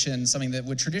reposition something that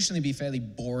would traditionally be fairly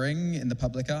boring in the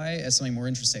public eye as something more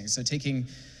interesting. So taking,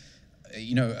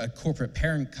 a corporate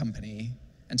parent company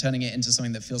and turning it into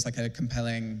something that feels like a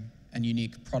compelling and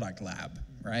unique product lab,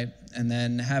 right? And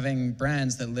then having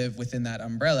brands that live within that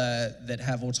umbrella that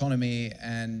have autonomy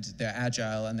and they're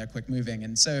agile and they're quick moving.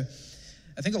 And so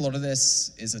I think a lot of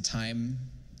this is a time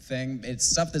thing. It's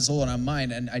stuff that's all on our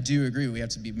mind, and I do agree we have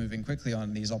to be moving quickly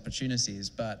on these opportunities,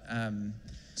 but...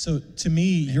 So to me,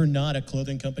 you're not a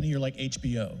clothing company, you're like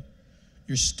HBO.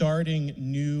 You're starting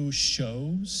new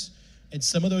shows, and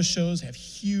some of those shows have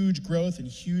huge growth and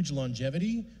huge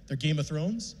longevity. They're Game of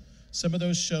Thrones. Some of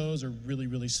those shows are really,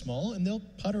 really small, and they'll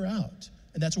putter out,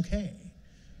 and that's okay.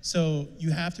 So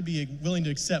you have to be willing to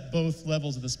accept both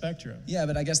levels of the spectrum. Yeah,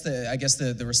 but I guess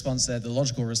the response there, the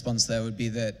logical response there would be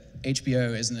that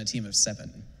HBO isn't a team of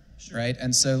 7, right?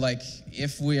 And so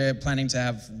if we're planning to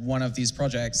have one of these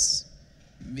projects,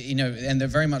 and they're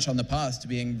very much on the path to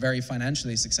being very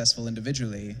financially successful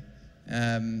individually,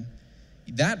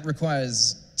 that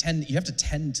requires you have to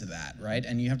tend to that, right?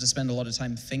 And you have to spend a lot of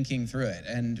time thinking through it.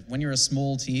 And when you're a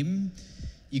small team,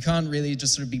 you can't really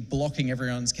just sort of be blocking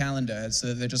everyone's calendar so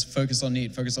that they're just focused on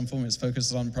Need, focused on Foremost,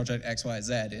 focused on project X, Y,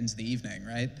 Z into the evening,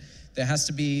 right? There has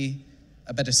to be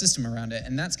a better system around it,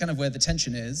 and that's kind of where the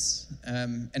tension is,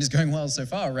 and it's going well so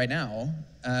far right now.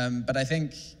 But I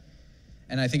think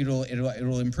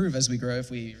it'll improve as we grow if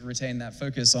we retain that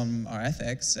focus on our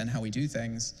ethics and how we do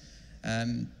things.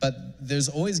 But there's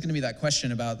always going to be that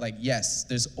question about yes,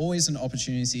 there's always an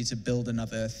opportunity to build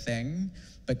another thing,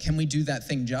 but can we do that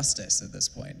thing justice at this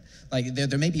point?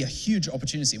 There may be a huge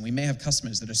opportunity, and we may have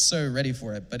customers that are so ready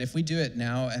for it, but if we do it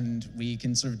now and we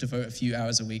can sort of devote a few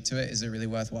hours a week to it, is it really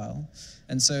worthwhile?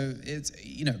 And so it's,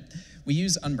 we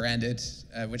use Unbranded,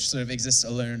 which sort of exists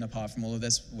alone and apart from all of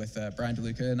this with Brian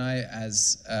DeLuca and I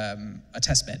as a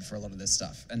test bed for a lot of this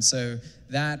stuff. And so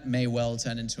that may well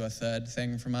turn into a third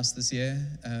thing from us this year.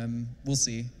 We'll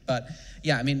see. But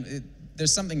yeah,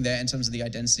 there's something there in terms of the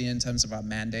identity, in terms of our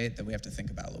mandate that we have to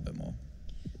think about a little bit more.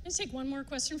 Let's take one more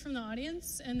question from the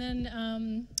audience, and then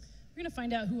we're going to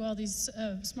find out who all these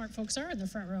smart folks are in the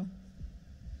front row.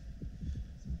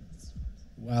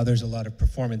 Wow, there's a lot of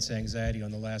performance anxiety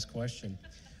on the last question.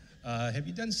 Have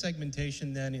you done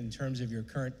segmentation then in terms of your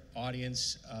current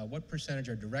audience? What percentage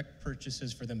are direct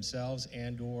purchases for themselves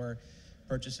and/or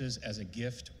purchases as a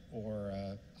gift or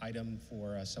item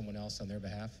for someone else on their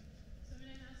behalf? So I'm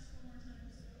going to ask one more time.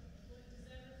 So does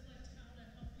that reflect how to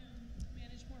help him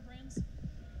manage more brands?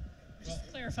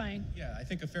 Just clarifying. Yeah, I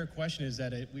think a fair question is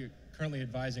that we're currently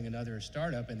advising another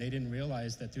startup, and they didn't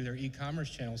realize that through their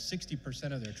e-commerce channel,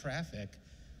 60% of their traffic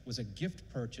was a gift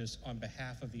purchase on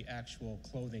behalf of the actual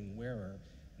clothing wearer.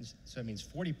 So that means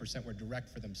 40% were direct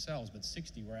for themselves, but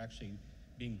 60 were actually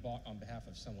being bought on behalf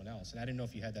of someone else. And I didn't know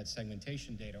if you had that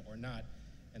segmentation data or not,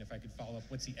 and if I could follow up,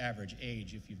 what's the average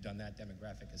age if you've done that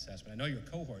demographic assessment? I know your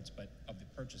cohorts, but of the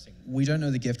purchasing. We don't know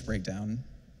the gift breakdown.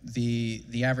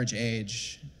 The average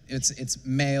age, it's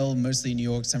male, mostly New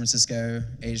York, San Francisco,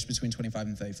 aged between 25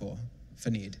 and 34 for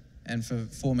Need. And for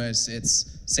Foremost,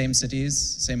 it's same cities,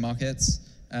 same markets,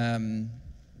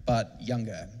 but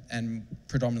younger and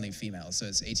predominantly female. So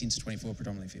it's 18 to 24,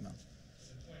 predominantly female.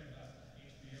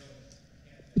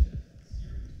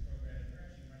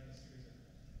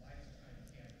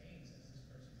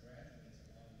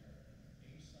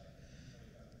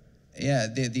 Yeah,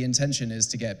 the intention is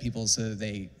to get people so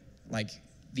they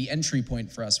the entry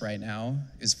point for us right now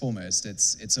is foremost.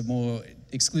 It's a more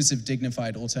exclusive,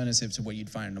 dignified alternative to what you'd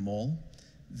find in a mall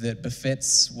that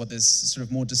befits what this sort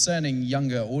of more discerning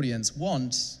younger audience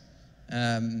want,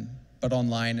 but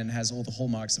online and has all the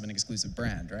hallmarks of an exclusive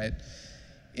brand, right?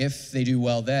 If they do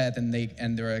well there, then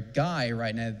they're a guy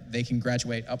right now, they can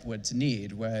graduate upward to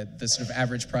need, where the sort of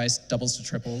average price doubles to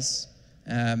triples,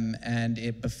 and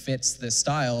it befits the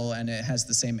style and it has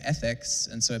the same ethics,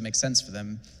 and so it makes sense for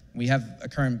them. We have a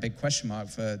current big question mark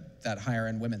for that higher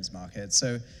end women's market.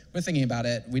 So we're thinking about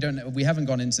it. We haven't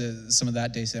gone into some of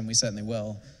that data, and we certainly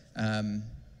will. But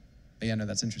yeah, no,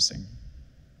 that's interesting.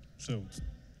 So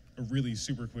a really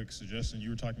super quick suggestion. You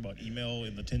were talking about email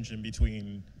and the tension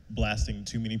between blasting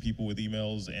too many people with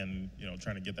emails and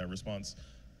trying to get that response.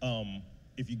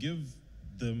 If you give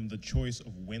them the choice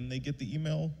of when they get the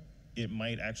email, it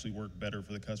might actually work better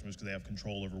for the customers because they have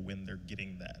control over when they're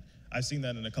getting that. I've seen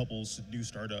that in a couple new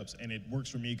startups, and it works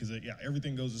for me because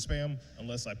everything goes to spam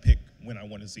unless I pick when I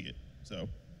want to see it. So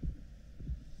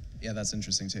yeah, that's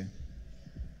interesting too.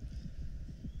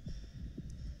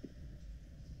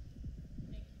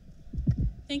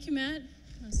 Thank you, Matt.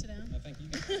 Want to sit down? No, thank you.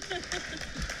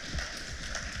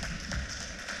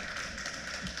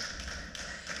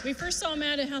 We first saw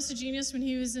Matt at House of Genius when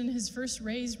he was in his first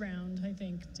raise round, I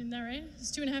think. Isn't that right? It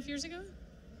was 2.5 years ago?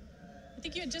 I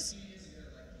think you had just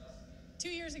 2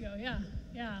 years ago,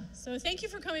 yeah. So thank you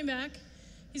for coming back.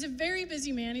 He's a very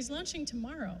busy man. He's launching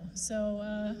tomorrow.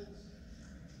 So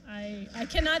I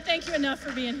cannot thank you enough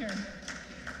for being here.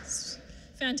 It's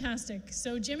fantastic.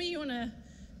 So Jimmy, you want to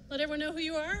let everyone know who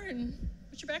you are and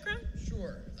what's your background?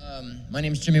 Sure. My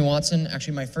name is Jimmy Watson.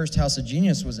 Actually, my first House of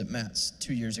Genius was at Matt's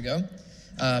 2 years ago.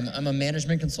 I'm a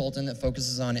management consultant that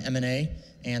focuses on M&A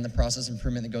and the process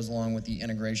improvement that goes along with the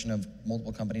integration of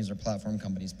multiple companies or platform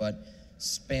companies, but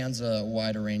spans a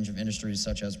wider range of industries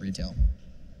such as retail.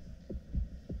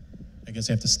 I guess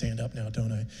I have to stand up now,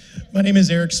 don't I? My name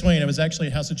is Eric Swain. I was actually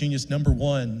at House of Genius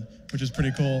 #1, which is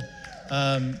pretty cool.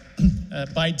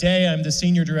 By day, I'm the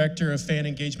Senior Director of Fan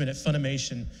Engagement at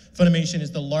Funimation. Funimation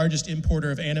is the largest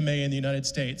importer of anime in the United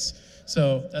States,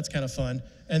 so that's kind of fun.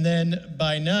 And then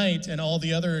by night and all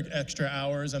the other extra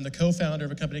hours, I'm the co-founder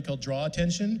of a company called Draw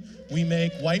Attention. We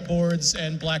make whiteboards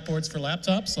and blackboards for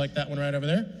laptops, like that one right over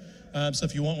there. So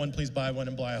if you want one, please buy one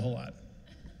and buy a whole lot.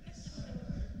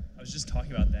 I was just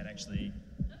talking about that actually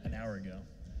an hour ago.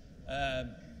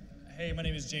 Hey, my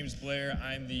name is James Blair.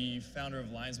 I'm the founder of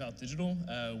Lionsmouth Digital.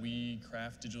 We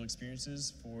craft digital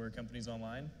experiences for companies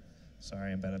online.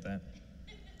 Sorry, I'm bad at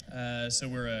that. So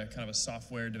we're a kind of a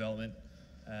software development,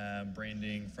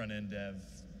 branding, front-end dev,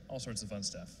 all sorts of fun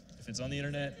stuff. If it's on the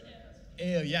internet,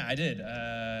 yeah, I did.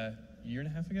 A year and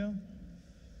a half ago,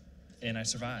 and I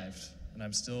survived, and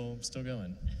I'm still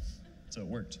going. So it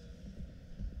worked.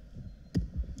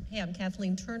 Hey, I'm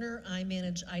Kathleen Turner. I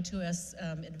manage I2S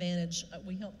Advantage.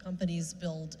 We help companies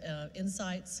build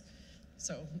insights.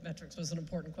 So metrics was an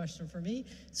important question for me.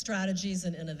 Strategies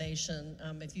and innovation.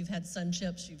 If you've had Sun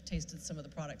Chips, you've tasted some of the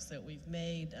products that we've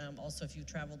made. Also, if you've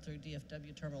traveled through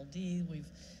DFW Terminal D, we've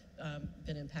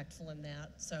been impactful in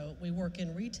that. So we work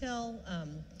in retail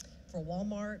for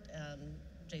Walmart,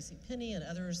 JCPenney and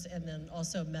others, and then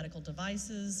also medical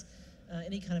devices,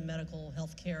 any kind of medical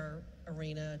healthcare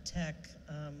arena, tech,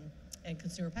 and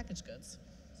consumer packaged goods.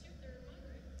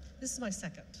 This is my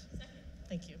second.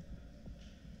 Thank you.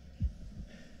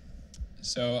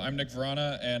 So I'm Nick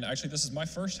Verana, and actually this is my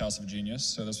first House of Genius,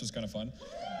 so this was kind of fun.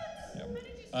 Yeah.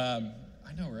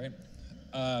 I know, right?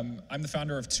 I'm the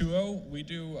founder of Tuo. We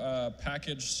do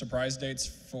package surprise dates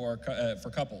for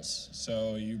couples.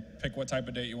 So you pick what type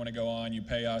of date you want to go on, you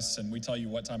pay us, and we tell you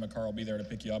what time a car will be there to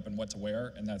pick you up and what to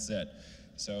wear, and that's it.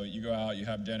 So you go out, you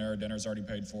have dinner, dinner's already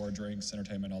paid for, drinks,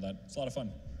 entertainment, all that. It's a lot of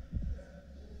fun.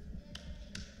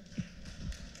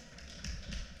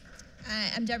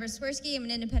 I'm Deborah Swirsky. I'm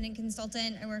an independent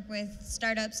consultant. I work with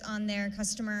startups on their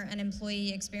customer and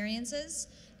employee experiences.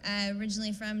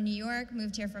 Originally from New York,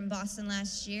 moved here from Boston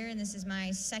last year, and this is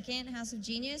my second House of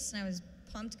Genius, and I was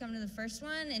pumped to come to the first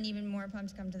one and even more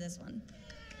pumped to come to this one.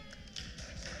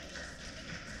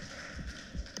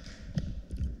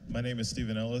 My name is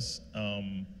Stephen Ellis.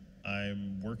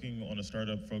 I'm working on a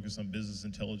startup focused on business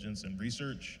intelligence and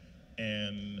research,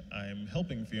 and I'm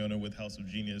helping Fiona with House of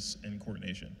Genius and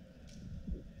coordination.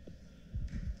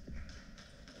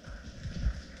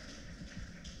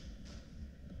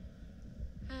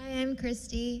 Hi, I'm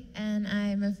Christy, and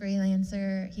I'm a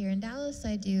freelancer here in Dallas.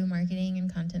 I do marketing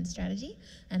and content strategy,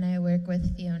 and I work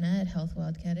with Fiona at Health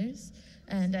Wildcatters,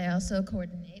 and I also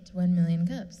coordinate 1 Million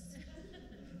Cups.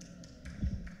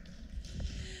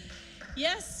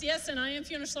 Yes, and I am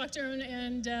Fiona Schlechter,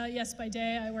 and yes, by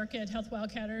day I work at Health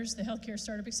Wildcatters, the healthcare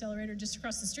startup accelerator just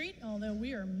across the street, although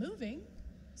we are moving.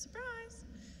 Surprise!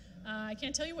 I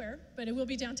can't tell you where, but it will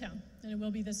be downtown, and it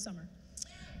will be this summer.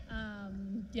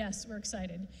 Yes, we're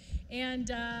excited. And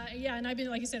yeah, and I've been,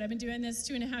 like I said, I've been doing this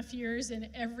 2.5 years, and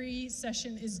every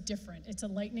session is different. It's a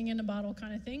lightning in a bottle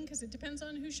kind of thing, because it depends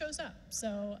on who shows up.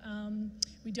 So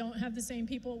we don't have the same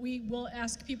people. We will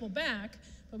ask people back,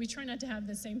 but we try not to have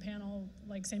the same panel,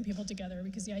 like same people together,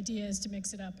 because the idea is to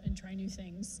mix it up and try new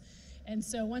things. And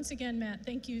so once again, Matt,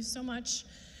 thank you so much.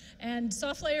 And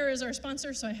SoftLayer is our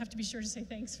sponsor, so I have to be sure to say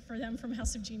thanks for them from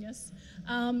House of Genius.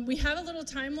 We have a little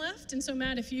time left, and so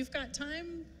Matt, if you've got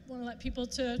time, want to let people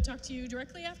to talk to you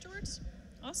directly afterwards?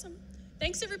 Awesome.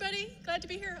 Thanks, everybody. Glad to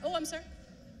be here. Oh, I'm sorry.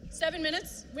 7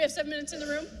 minutes? We have 7 minutes in the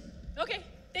room? Okay,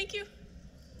 thank you.